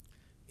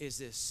is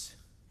this.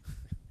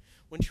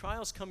 When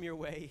trials come your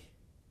way,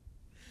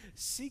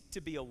 seek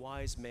to be a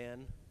wise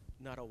man,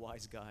 not a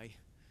wise guy.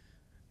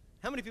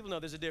 How many people know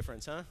there's a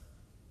difference, huh?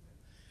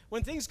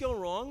 When things go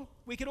wrong,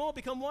 we can all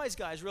become wise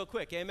guys real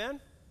quick, amen?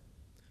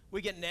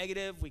 We get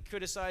negative, we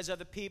criticize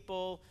other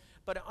people,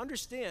 but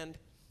understand,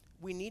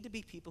 we need to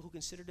be people who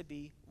consider to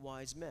be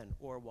wise men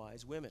or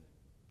wise women.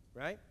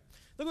 Right?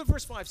 Look what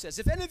verse 5 says.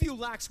 If any of you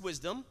lacks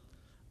wisdom,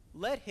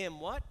 let him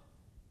what?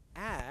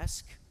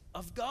 Ask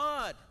of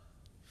God,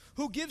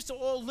 who gives to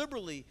all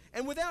liberally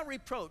and without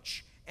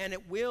reproach, and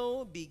it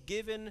will be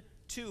given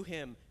to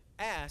him.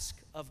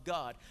 Ask of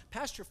God.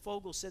 Pastor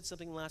Fogel said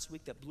something last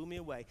week that blew me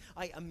away.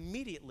 I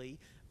immediately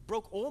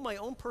broke all my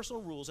own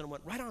personal rules and I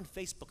went right on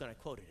Facebook and I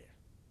quoted it.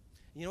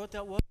 You know what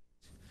that was?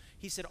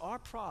 He said, our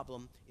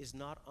problem is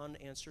not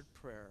unanswered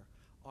prayer.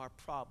 Our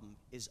problem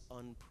is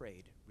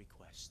unprayed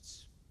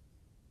requests.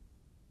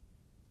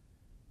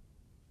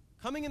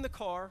 Coming in the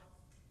car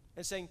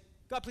and saying,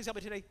 God, please help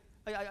me today.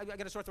 I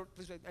got a sore throat.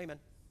 Please, amen.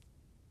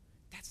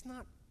 That's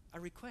not a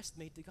request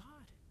made to God.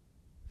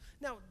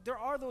 Now, there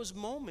are those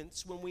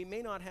moments when we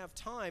may not have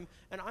time,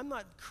 and I'm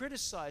not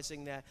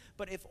criticizing that,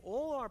 but if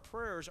all our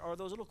prayers are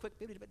those little quick,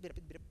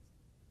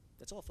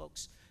 that's all,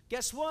 folks.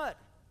 Guess what?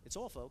 It's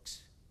all,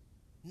 folks.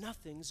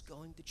 Nothing's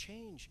going to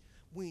change.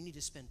 We need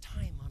to spend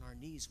time on our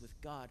knees with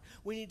God.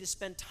 We need to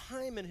spend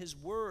time in his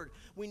word.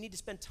 We need to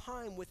spend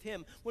time with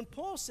him. When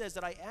Paul says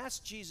that I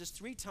asked Jesus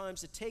 3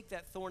 times to take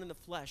that thorn in the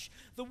flesh,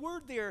 the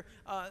word there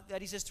that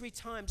he says 3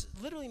 times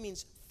literally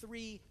means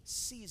 3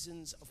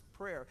 seasons of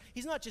prayer.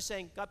 He's not just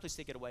saying, God, please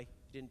take it away.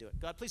 He didn't do it.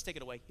 God, please take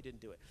it away. He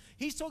didn't do it.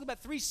 He's talking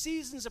about 3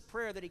 seasons of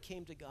prayer that he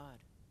came to God.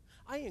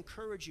 I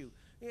encourage you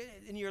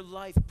in your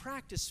life,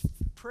 practice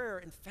prayer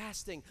and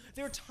fasting.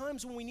 There are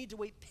times when we need to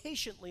wait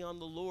patiently on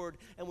the Lord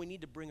and we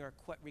need to bring our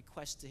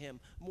requests to him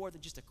more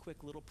than just a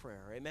quick little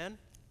prayer. Amen?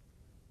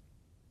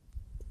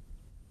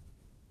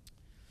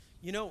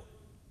 You know,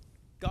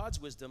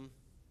 God's wisdom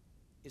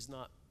is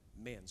not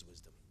man's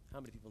wisdom. How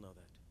many people know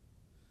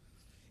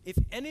that? If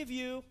any of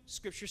you,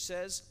 Scripture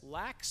says,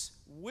 lacks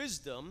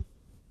wisdom,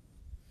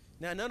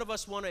 now none of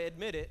us want to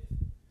admit it,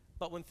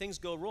 but when things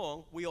go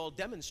wrong, we all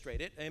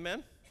demonstrate it.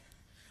 Amen?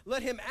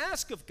 Let him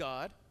ask of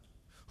God,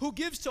 who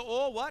gives to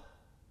all what?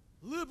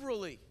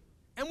 Liberally.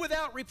 and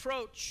without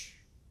reproach,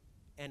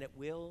 and it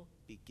will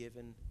be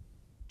given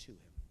to him.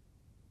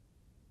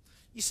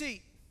 You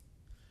see,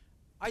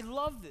 I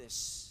love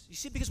this. You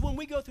see, because when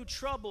we go through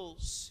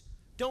troubles,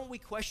 don't we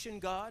question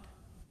God?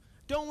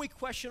 Don't we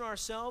question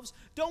ourselves?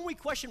 Don't we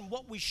question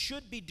what we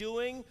should be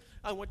doing?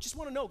 I just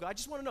want to know, God. I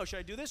just want to know. Should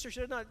I do this or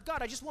should I not?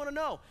 God, I just want to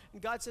know.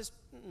 And God says,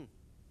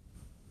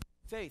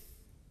 faith,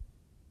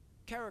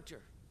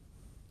 character.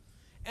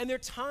 And there are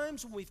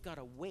times when we've got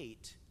to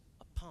wait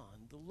upon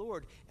the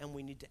Lord, and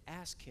we need to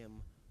ask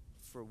him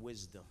for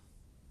wisdom.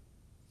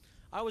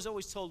 I was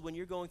always told when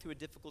you're going through a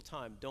difficult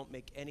time, don't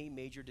make any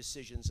major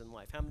decisions in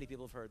life. How many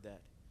people have heard that?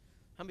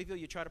 How many people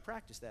you try to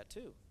practice that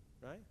too,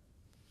 right?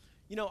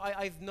 You know,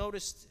 I've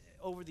noticed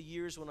over the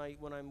years when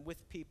I'm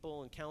with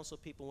people and counsel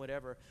people,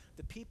 whatever,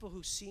 the people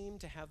who seem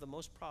to have the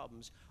most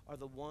problems are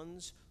the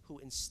ones who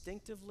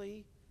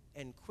instinctively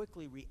and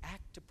quickly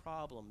react to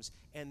problems,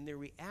 and their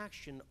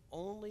reaction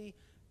only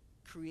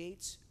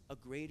creates a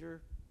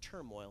greater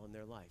turmoil in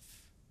their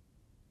life.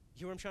 You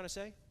hear what I'm trying to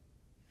say?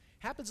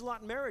 Happens a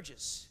lot in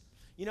marriages.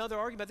 You know, they're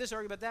arguing about this,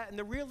 arguing about that, and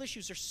the real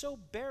issues are so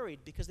buried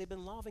because they've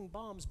been lobbing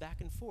bombs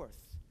back and forth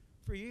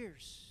for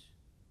years.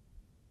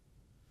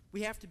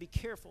 We have to be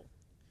careful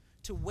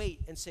to wait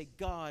and say,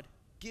 God,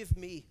 give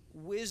me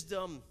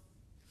wisdom.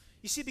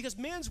 You see, because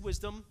man's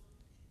wisdom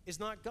is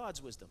not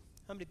God's wisdom.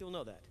 How many people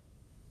know that?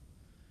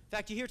 In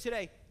fact, you hear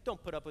today,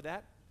 don't put up with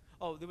that.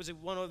 Oh, there was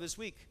one over this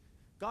week.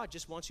 God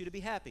just wants you to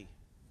be happy.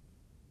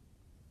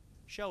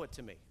 Show it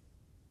to me.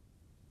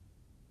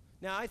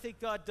 Now, I think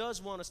God does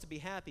want us to be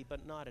happy,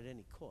 but not at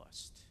any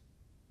cost.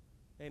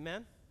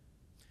 Amen?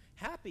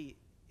 Happy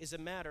is a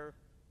matter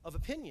of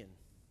opinion.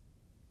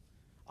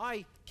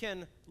 I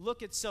can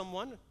look at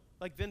someone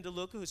like Vin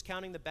DeLuca, who's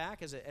counting the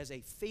back as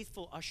a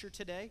faithful usher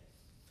today,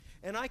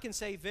 and I can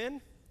say,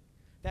 Vin,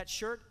 that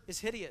shirt is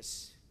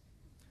hideous.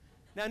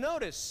 Now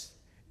notice,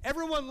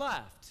 everyone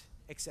laughed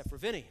except for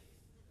Vinny.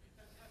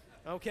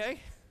 Okay?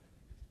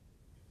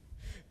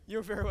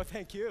 You're very well,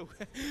 thank you.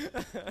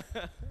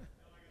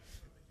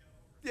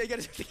 Yeah, you got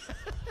to.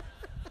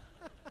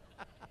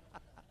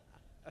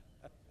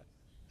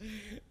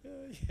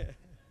 Yeah.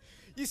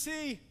 You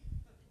see,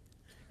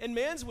 in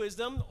man's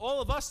wisdom,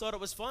 all of us thought it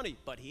was funny,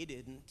 but he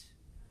didn't.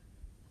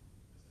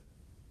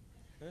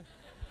 Huh? You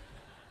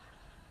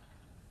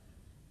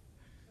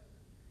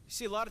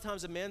see, a lot of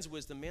times in man's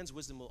wisdom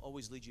will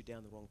always lead you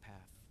down the wrong path.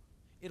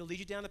 It'll lead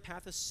you down the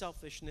path of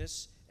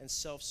selfishness and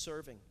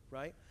self-serving,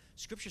 right?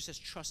 Scripture says,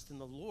 trust in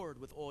the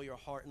Lord with all your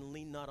heart and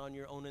lean not on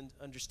your own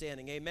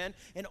understanding. Amen?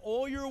 In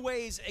all your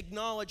ways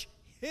acknowledge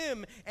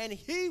him, and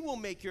he will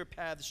make your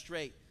path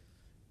straight.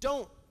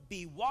 Don't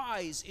be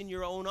wise in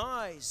your own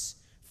eyes.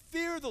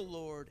 Fear the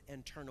Lord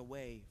and turn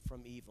away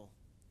from evil.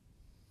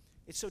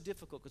 It's so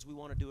difficult because we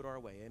want to do it our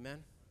way.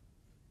 Amen?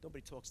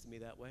 Nobody talks to me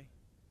that way.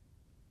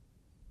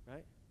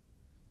 Right?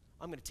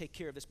 I'm going to take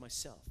care of this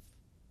myself.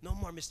 No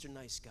more Mr.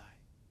 Nice Guy.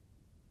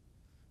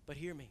 But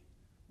hear me.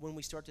 When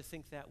we start to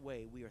think that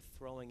way, we are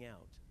throwing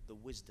out the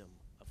wisdom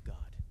of God.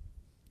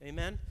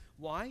 Amen?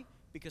 Why?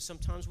 Because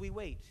sometimes we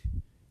wait,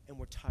 and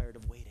we're tired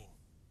of waiting.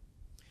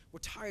 We're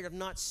tired of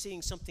not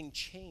seeing something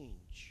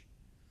change.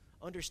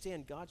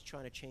 Understand, God's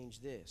trying to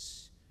change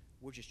this.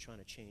 We're just trying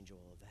to change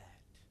all of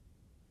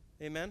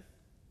that. Amen?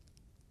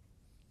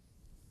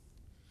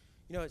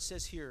 You know, it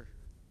says here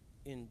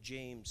in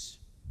James,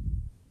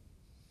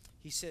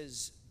 he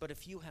says, but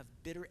if you have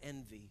bitter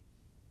envy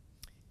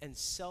and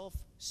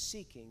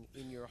self-seeking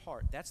in your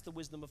heart. That's the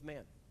wisdom of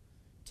man.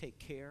 Take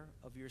care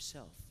of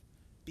yourself.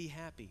 Be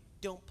happy.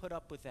 Don't put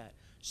up with that.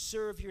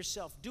 Serve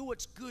yourself. Do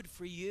what's good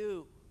for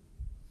you.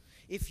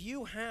 If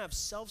you have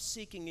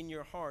self-seeking in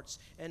your hearts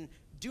and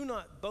do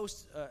not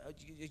boast,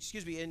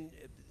 and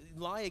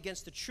lie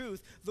against the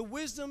truth,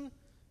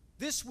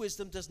 this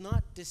wisdom does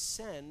not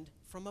descend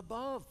from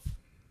above.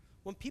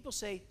 When people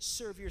say,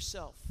 serve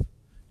yourself,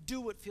 do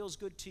what feels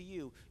good to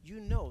you, you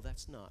know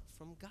that's not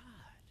from God.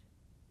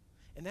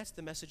 And that's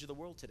the message of the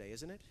world today,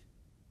 isn't it?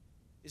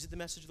 Is it the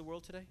message of the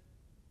world today?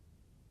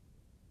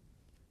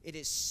 It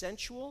is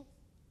sensual,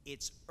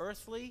 it's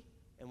earthly,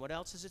 and what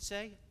else does it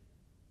say?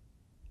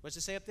 What does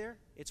it say up there?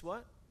 It's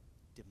what?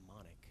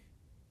 Demonic.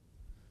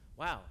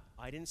 Wow,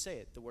 I didn't say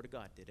it. The Word of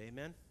God did.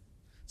 Amen?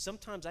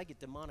 Sometimes I get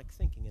demonic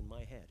thinking in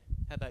my head.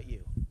 How about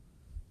you?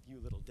 You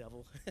little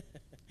devil.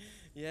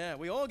 Yeah,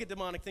 we all get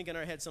demonic thinking in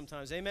our head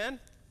sometimes. Amen?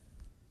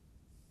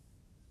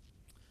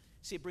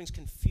 See, it brings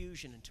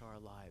confusion into our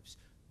lives.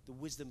 The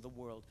wisdom of the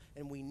world,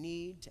 and we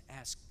need to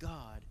ask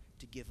God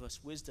to give us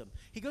wisdom.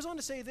 He goes on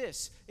to say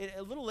this,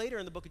 a little later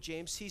in the book of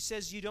James, he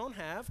says, you don't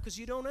have because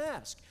you don't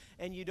ask,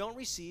 and you don't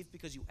receive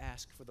because you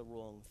ask for the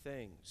wrong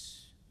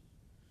things.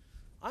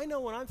 I know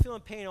when I'm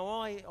feeling pain,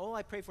 all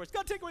I pray for is,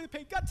 God, take away the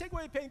pain, God, take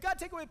away the pain, God,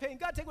 take away the pain,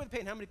 God, take away the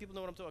pain. How many people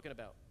know what I'm talking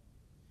about?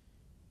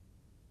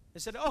 They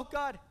said, oh,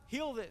 God,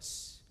 heal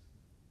this.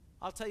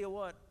 I'll tell you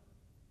what,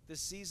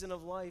 this season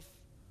of life,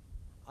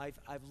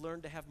 I've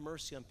learned to have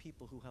mercy on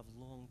people who have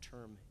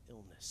long-term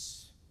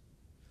illness,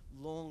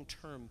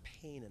 long-term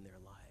pain in their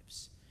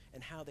lives,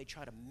 and how they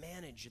try to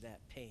manage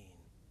that pain.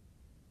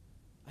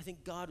 I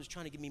think God was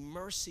trying to give me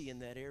mercy in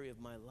that area of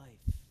my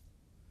life.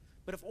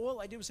 But if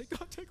all I did was say,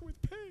 God, take away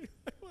the pain.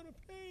 I want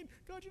a pain.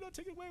 God, you're not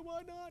taking it away.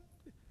 Why not?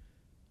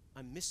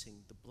 I'm missing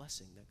the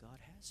blessing that God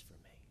has for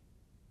me.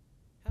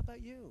 How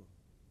about you?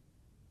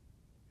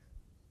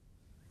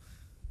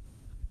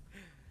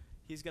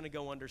 He's going to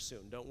go under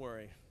soon. Don't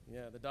worry.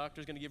 Yeah, the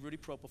doctor's going to give Rudy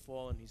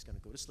propofol, and he's going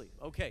to go to sleep.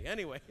 Okay,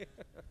 anyway.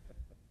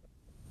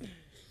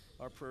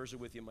 Our prayers are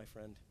with you, my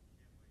friend.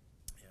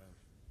 Yeah.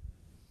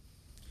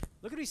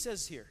 Look what he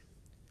says here.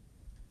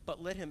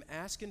 But let him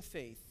ask in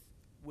faith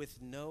with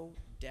no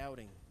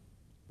doubting.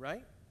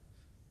 Right?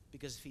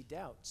 Because if he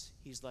doubts,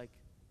 he's like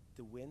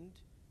the wind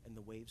and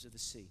the waves of the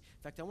sea.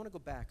 In fact, I want to go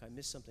back. I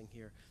missed something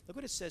here. Look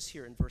what it says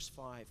here in verse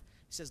 5. It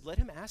says, let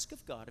him ask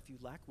of God if you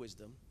lack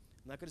wisdom.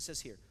 And look what it says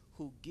here.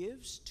 Who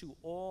gives to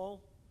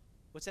all,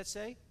 what's that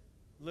say?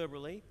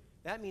 Liberally.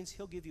 That means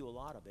he'll give you a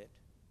lot of it.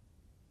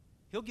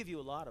 He'll give you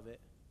a lot of it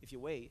if you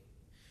wait.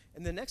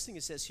 And the next thing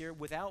it says here,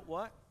 without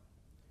what?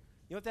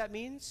 You know what that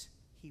means?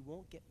 He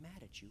won't get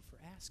mad at you for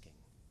asking.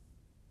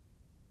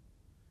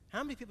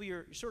 How many people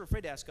you're sort of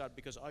afraid to ask God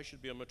because I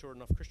should be a mature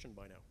enough Christian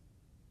by now?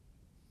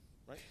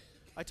 Right?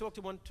 I talked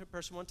to one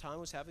person one time who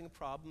was having a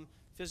problem,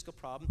 physical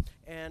problem,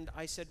 and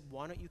I said,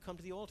 why don't you come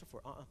to the altar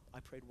for it? I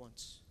prayed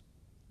once.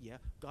 Yeah,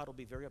 God will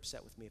be very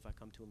upset with me if I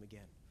come to him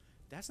again.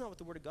 That's not what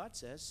the Word of God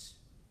says.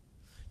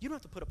 You don't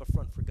have to put up a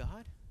front for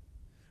God.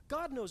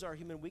 God knows our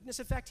human weakness.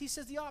 In fact, he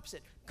says the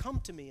opposite. Come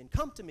to me and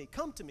come to me,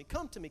 come to me,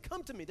 come to me,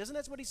 come to me. Doesn't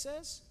that what he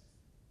says?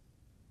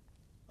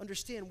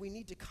 Understand, we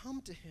need to come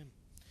to him.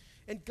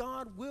 And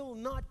God will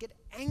not get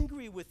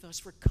angry with us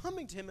for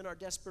coming to him in our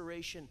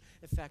desperation.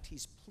 In fact,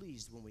 he's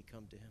pleased when we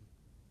come to him.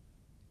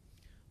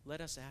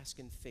 Let us ask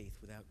in faith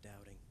without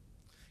doubting.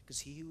 Because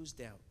he who is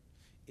doubt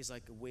is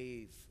like a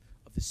wave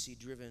of the sea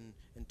driven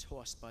and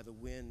tossed by the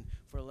wind.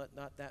 For let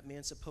not that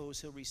man suppose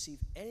he'll receive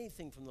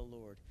anything from the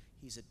Lord.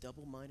 He's a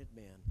double-minded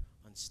man,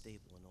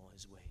 unstable in all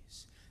his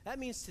ways. That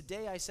means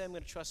today I say I'm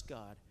going to trust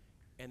God,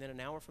 and then an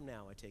hour from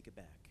now I take it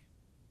back.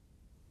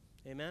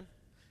 Amen?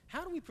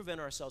 How do we prevent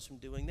ourselves from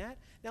doing that?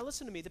 Now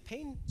listen to me, the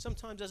pain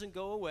sometimes doesn't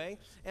go away,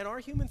 and our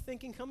human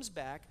thinking comes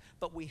back,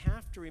 but we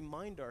have to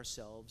remind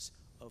ourselves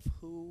of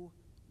who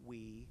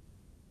we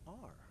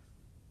are.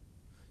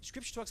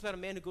 Scripture talks about a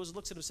man who goes and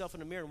looks at himself in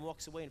the mirror and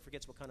walks away and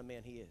forgets what kind of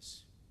man he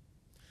is.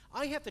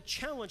 I have to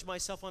challenge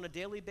myself on a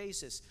daily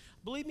basis.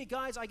 Believe me,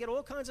 guys, I get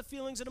all kinds of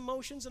feelings and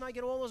emotions, and I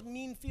get all those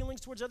mean feelings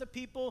towards other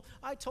people.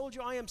 I told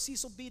you I am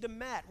Cecil B.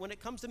 DeMatt when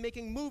it comes to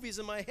making movies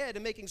in my head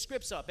and making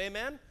scripts up.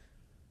 Amen?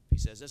 He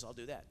says this, I'll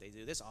do that. They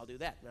do this, I'll do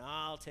that. And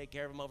I'll take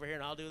care of them over here,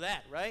 and I'll do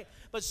that, right?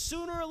 But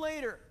sooner or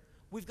later,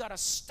 we've got to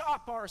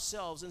stop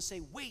ourselves and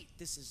say, wait,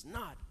 this is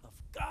not of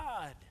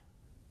God.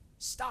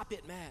 Stop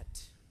it,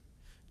 Matt.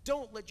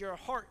 Don't let your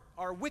heart,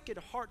 our wicked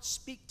heart,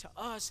 speak to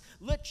us.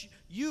 Let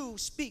you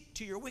speak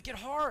to your wicked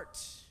heart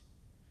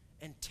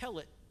and tell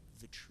it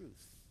the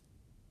truth.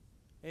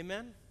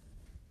 Amen?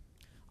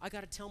 I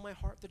got to tell my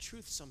heart the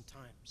truth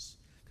sometimes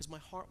because my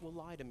heart will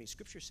lie to me.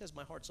 Scripture says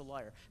my heart's a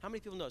liar. How many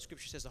people know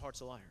Scripture says the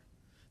heart's a liar?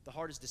 The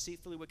heart is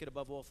deceitfully wicked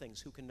above all things.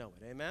 Who can know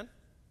it? Amen?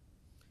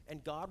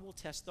 And God will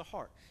test the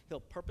heart. He'll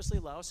purposely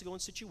allow us to go in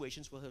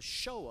situations where he'll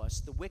show us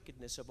the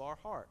wickedness of our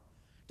heart.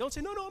 Don't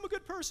say, no, I'm a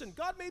good person.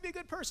 God made me a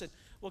good person.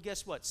 Well,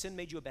 guess what? Sin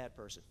made you a bad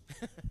person.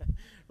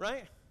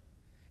 Right?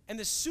 And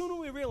the sooner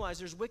we realize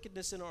there's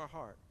wickedness in our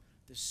heart,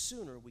 the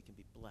sooner we can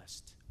be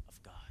blessed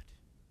of God.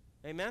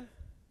 Amen?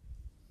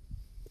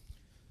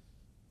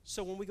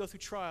 So when we go through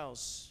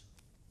trials,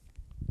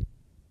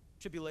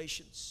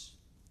 tribulations,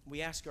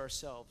 we ask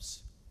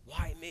ourselves,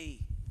 why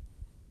me?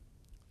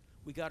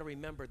 We got to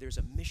remember there's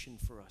a mission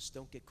for us.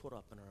 Don't get caught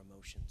up in our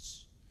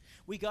emotions.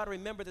 We got to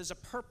remember there's a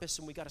purpose,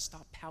 and we got to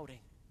stop pouting.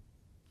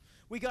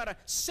 We got to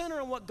center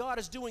on what God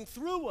is doing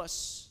through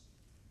us,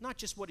 not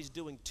just what he's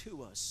doing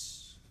to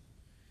us.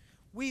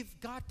 We've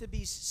got to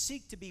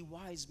seek to be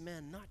wise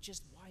men, not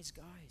just wise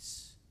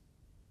guys.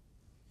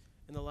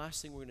 And the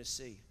last thing we're going to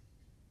see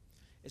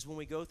is when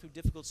we go through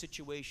difficult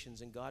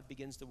situations and God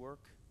begins to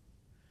work,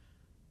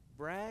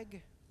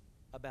 brag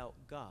about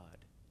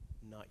God,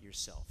 not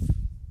yourself.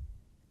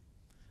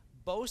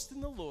 Boast in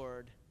the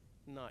Lord,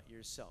 not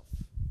yourself.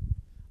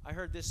 I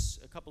heard this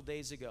a couple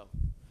days ago.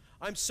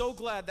 I'm so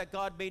glad that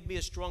God made me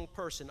a strong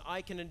person.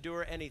 I can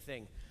endure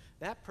anything.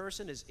 That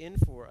person is in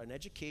for an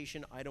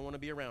education I don't want to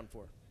be around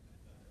for.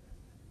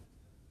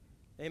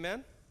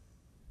 Amen?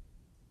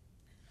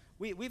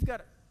 We've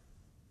got,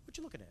 what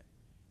you looking at?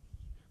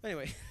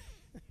 Anyway,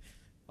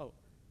 oh,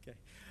 okay.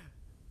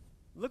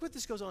 Look what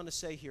this goes on to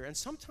say here. And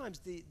sometimes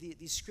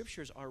these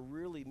scriptures are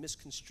really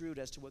misconstrued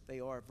as to what they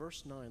are.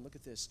 Verse 9, look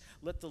at this.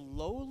 Let the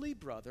lowly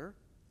brother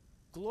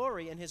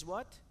glory in his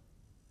what?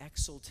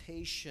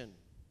 Exaltation.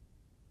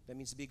 That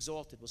means to be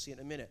exalted. We'll see it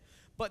in a minute.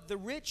 But the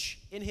rich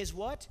in his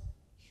what?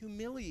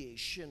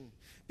 Humiliation.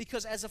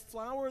 Because as a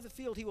flower of the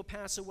field he will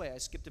pass away. I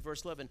skipped to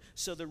verse 11.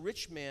 So the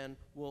rich man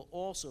will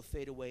also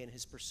fade away in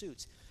his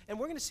pursuits. And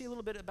we're going to see a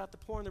little bit about the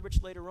poor and the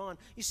rich later on.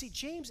 You see,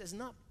 James is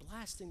not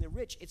blasting the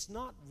rich. It's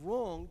not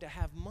wrong to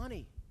have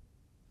money.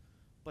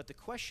 But the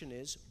question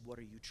is, what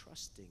are you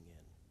trusting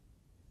in?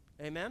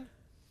 Amen?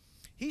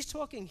 He's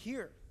talking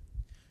here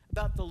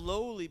about the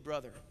lowly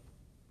brother.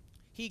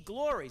 He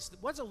glories.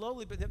 What's a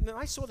lowly brother? When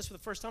I saw this for the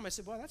first time, I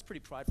said, wow, that's pretty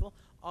prideful.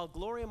 I'll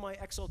glory in my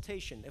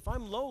exaltation. If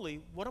I'm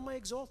lowly, what am I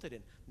exalted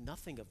in?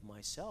 Nothing of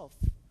myself.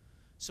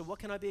 So what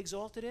can I be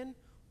exalted in?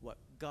 What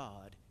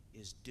God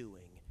is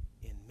doing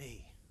in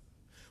me.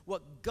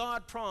 What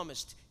God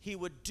promised he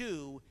would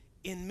do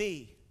in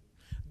me.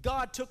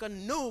 God took a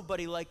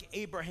nobody like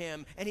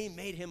Abraham and he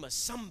made him a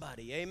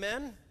somebody.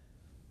 Amen?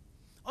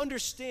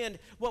 Understand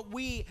what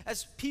we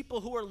as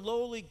people who are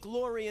lowly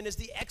glory in is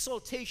the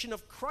exaltation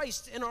of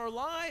Christ in our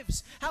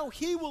lives. How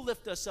he will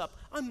lift us up.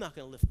 I'm not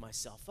going to lift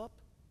myself up.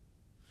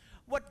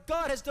 What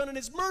God has done in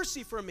his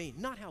mercy for me,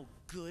 not how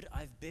good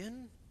I've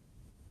been.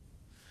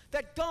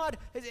 That God,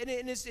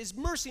 in his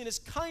mercy and his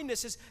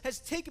kindness, has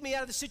taken me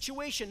out of the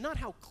situation, not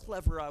how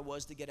clever I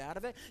was to get out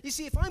of it. You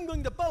see, if I'm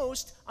going to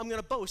boast, I'm going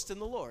to boast in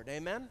the Lord.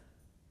 Amen?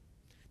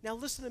 Now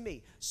listen to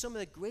me. Some of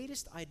the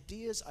greatest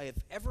ideas I have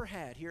ever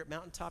had here at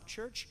Mountaintop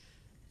Church,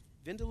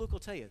 Vinda Luke will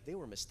tell you, they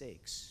were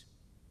mistakes.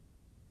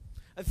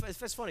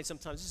 It's funny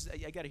sometimes.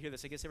 I got to hear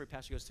this. I guess every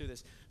pastor goes through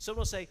this. Someone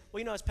will say, well,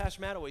 you know, as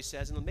Pastor Matt always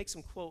says, and they'll make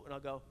some quote, and I'll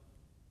go,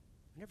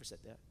 I never said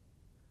that.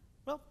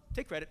 Well,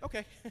 take credit.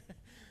 Okay.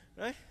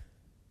 Right?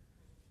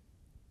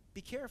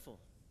 Be careful,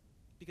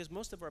 because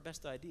most of our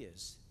best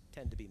ideas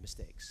tend to be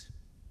mistakes.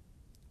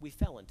 We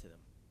fell into them.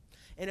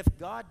 And if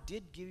God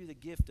did give you the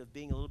gift of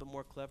being a little bit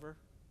more clever,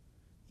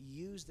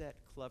 use that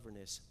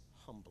cleverness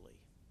humbly.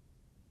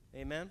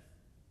 Amen?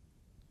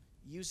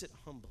 Use it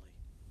humbly.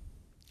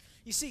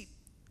 You see,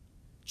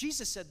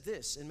 Jesus said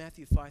this in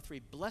Matthew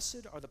 5:3,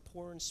 blessed are the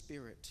poor in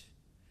spirit,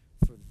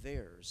 for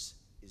theirs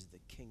is the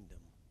kingdom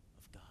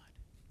of God.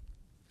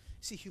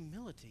 See,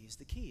 humility is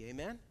the key.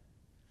 Amen?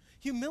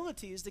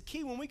 Humility is the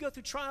key when we go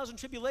through trials and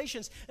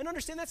tribulations. And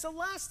understand that's the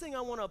last thing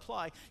I want to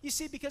apply. You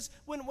see, because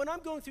when I'm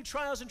going through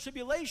trials and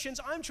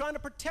tribulations, I'm trying to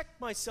protect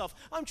myself.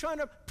 I'm trying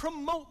to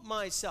promote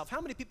myself.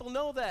 How many people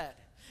know that?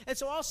 And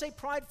so I'll say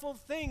prideful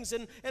things,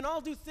 and I'll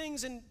do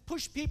things and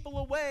push people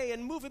away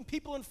and moving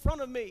people in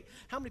front of me.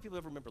 How many people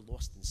ever remember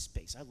Lost in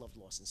Space? I loved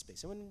Lost in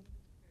Space.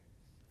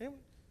 Anyone?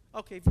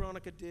 Okay,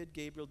 Veronica did,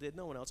 Gabriel did,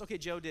 no one else. Okay,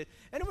 Joe did.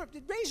 And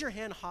raise your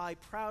hand high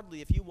proudly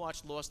if you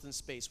watched Lost in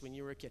Space when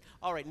you were a kid.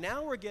 All right,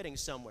 now we're getting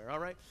somewhere, all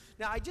right?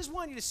 Now, I just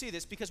want you to see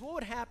this, because what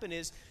would happen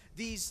is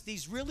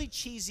these really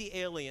cheesy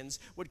aliens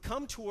would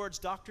come towards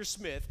Dr.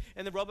 Smith,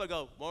 and the robot would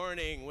go,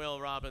 morning, Will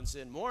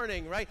Robinson,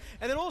 morning, right?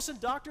 And then all of a sudden,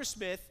 Dr.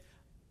 Smith,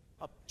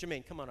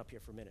 Jermaine, come on up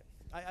here for a minute.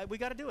 We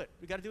got to do it.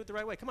 We got to do it the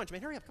right way. Come on,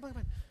 Jermaine, hurry up.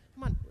 Come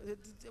on.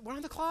 We're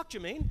on the clock,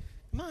 Jermaine.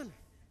 Come on.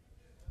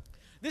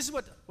 This is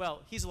what,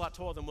 well, he's a lot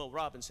taller than Will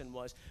Robinson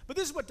was, but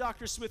this is what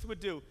Dr. Smith would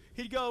do.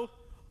 He'd go,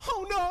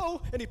 oh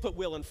no, and he'd put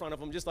Will in front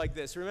of him just like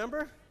this,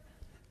 remember?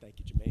 Thank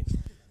you, Jermaine.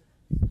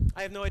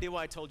 I have no idea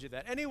why I told you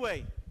that.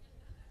 Anyway,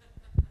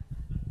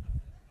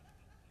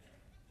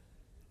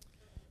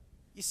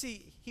 you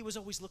see, he was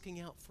always looking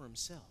out for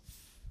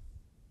himself.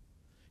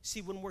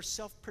 See, when we're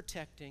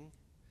self-protecting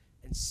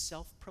and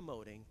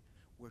self-promoting,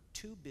 we're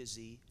too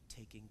busy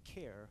taking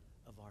care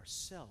of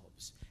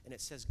ourselves. And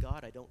it says,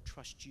 God, I don't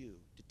trust you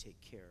to take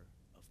care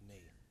of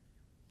me.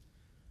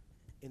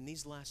 In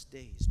these last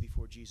days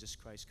before Jesus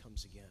Christ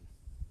comes again,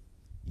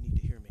 you need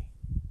to hear me.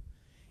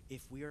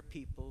 If we are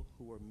people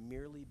who are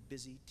merely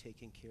busy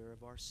taking care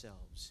of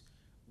ourselves,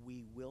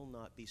 we will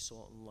not be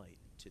salt and light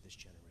to this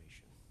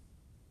generation.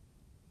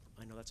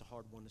 I know that's a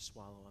hard one to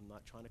swallow. I'm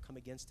not trying to come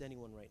against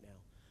anyone right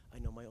now. I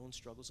know my own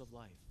struggles of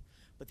life.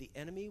 But the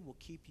enemy will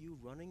keep you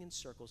running in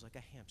circles like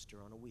a hamster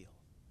on a wheel.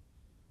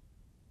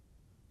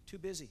 Too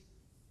busy.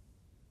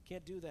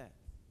 Can't do that.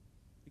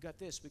 We got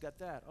this, we got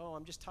that. Oh,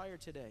 I'm just tired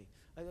today.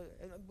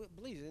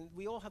 Believe it,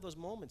 we all have those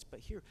moments, but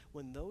here,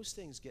 when those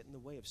things get in the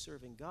way of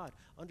serving God,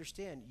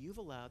 understand you've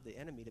allowed the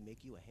enemy to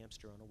make you a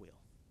hamster on a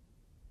wheel.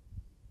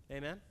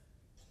 Amen?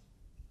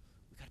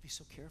 We've got to be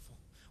so careful.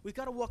 We've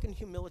got to walk in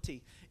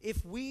humility.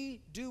 If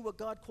we do what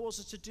God calls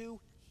us to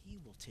do, he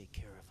will take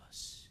care of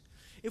us.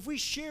 If we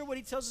share what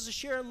he tells us to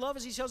share and love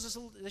as he tells us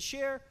to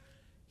share,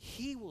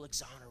 he will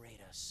exonerate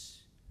us.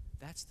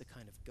 That's the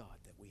kind of God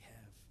that we have.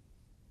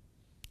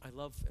 I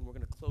love, and we're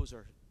going to close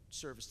our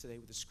service today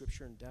with a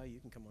scripture, and Dow, you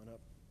can come on up.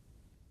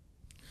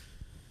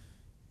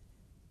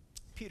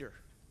 Peter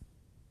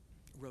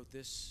wrote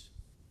this,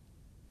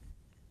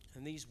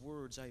 and these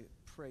words I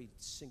pray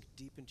sink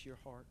deep into your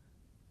heart,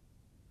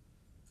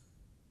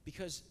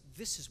 because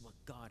this is what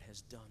God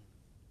has done.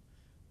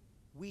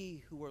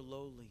 We who are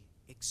lowly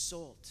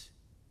exult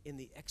in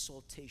the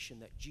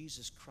exaltation that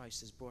Jesus Christ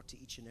has brought to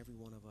each and every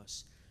one of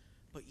us.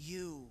 But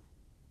you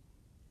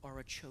are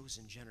a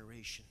chosen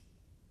generation,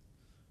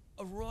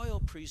 a royal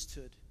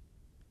priesthood,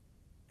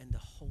 and a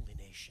holy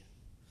nation.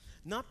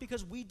 Not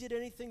because we did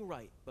anything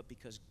right, but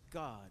because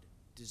God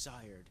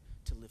desired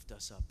to lift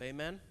us up.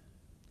 Amen?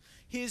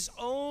 His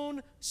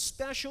own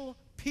special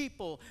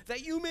people,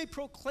 that you may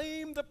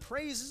proclaim the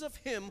praises of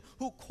him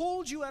who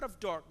called you out of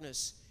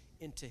darkness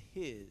into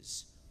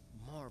his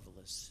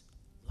marvelous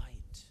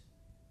light.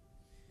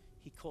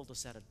 He called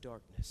us out of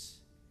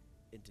darkness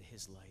into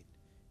his light.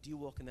 Do you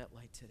walk in that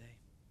light today?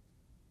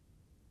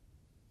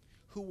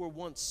 Who were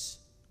once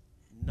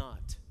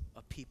not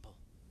a people,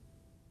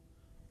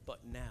 but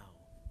now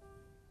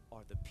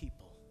are the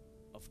people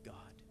of God.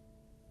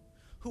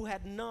 Who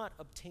had not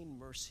obtained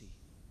mercy,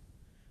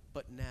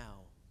 but now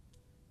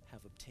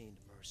have obtained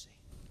mercy.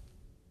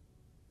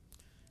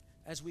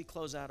 As we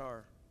close out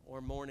our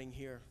morning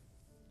here,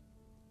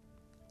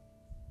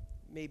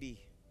 maybe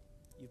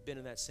you've been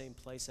in that same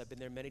place. I've been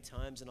there many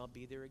times, and I'll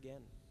be there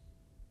again.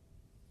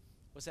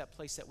 What's that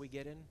place that we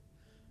get in?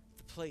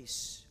 The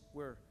place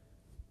where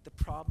the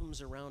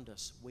problems around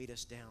us weight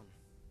us down.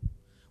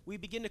 We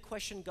begin to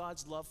question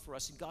God's love for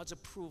us and God's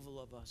approval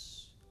of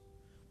us.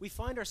 We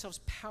find ourselves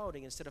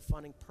pouting instead of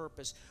finding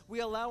purpose.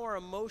 We allow our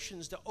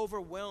emotions to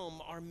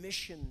overwhelm our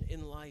mission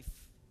in life.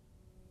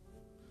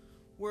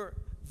 We're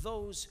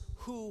those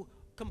who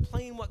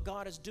complain what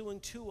God is doing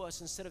to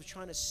us instead of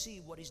trying to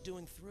see what He's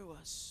doing through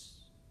us.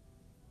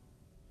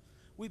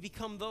 We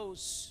become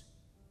those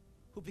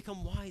who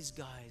become wise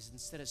guys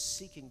instead of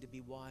seeking to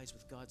be wise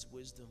with God's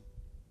wisdom.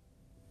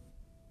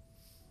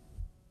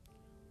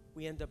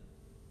 We end up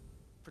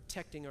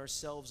protecting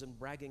ourselves and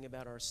bragging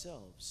about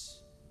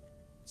ourselves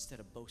instead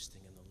of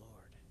boasting in the Lord.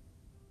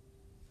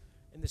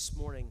 And this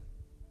morning,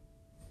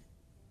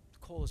 the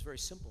call is very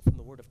simple from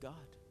the Word of God.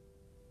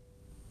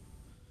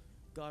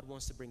 God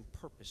wants to bring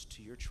purpose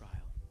to your trial.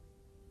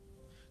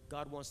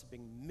 God wants to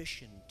bring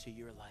mission to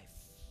your life.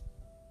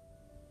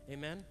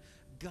 Amen?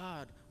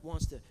 God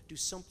wants to do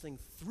something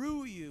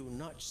through you,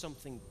 not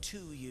something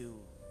to you.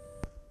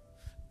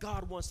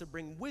 God wants to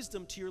bring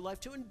wisdom to your life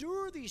to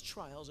endure these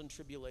trials and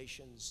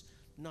tribulations,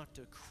 not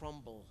to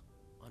crumble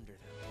under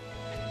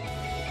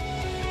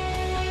them.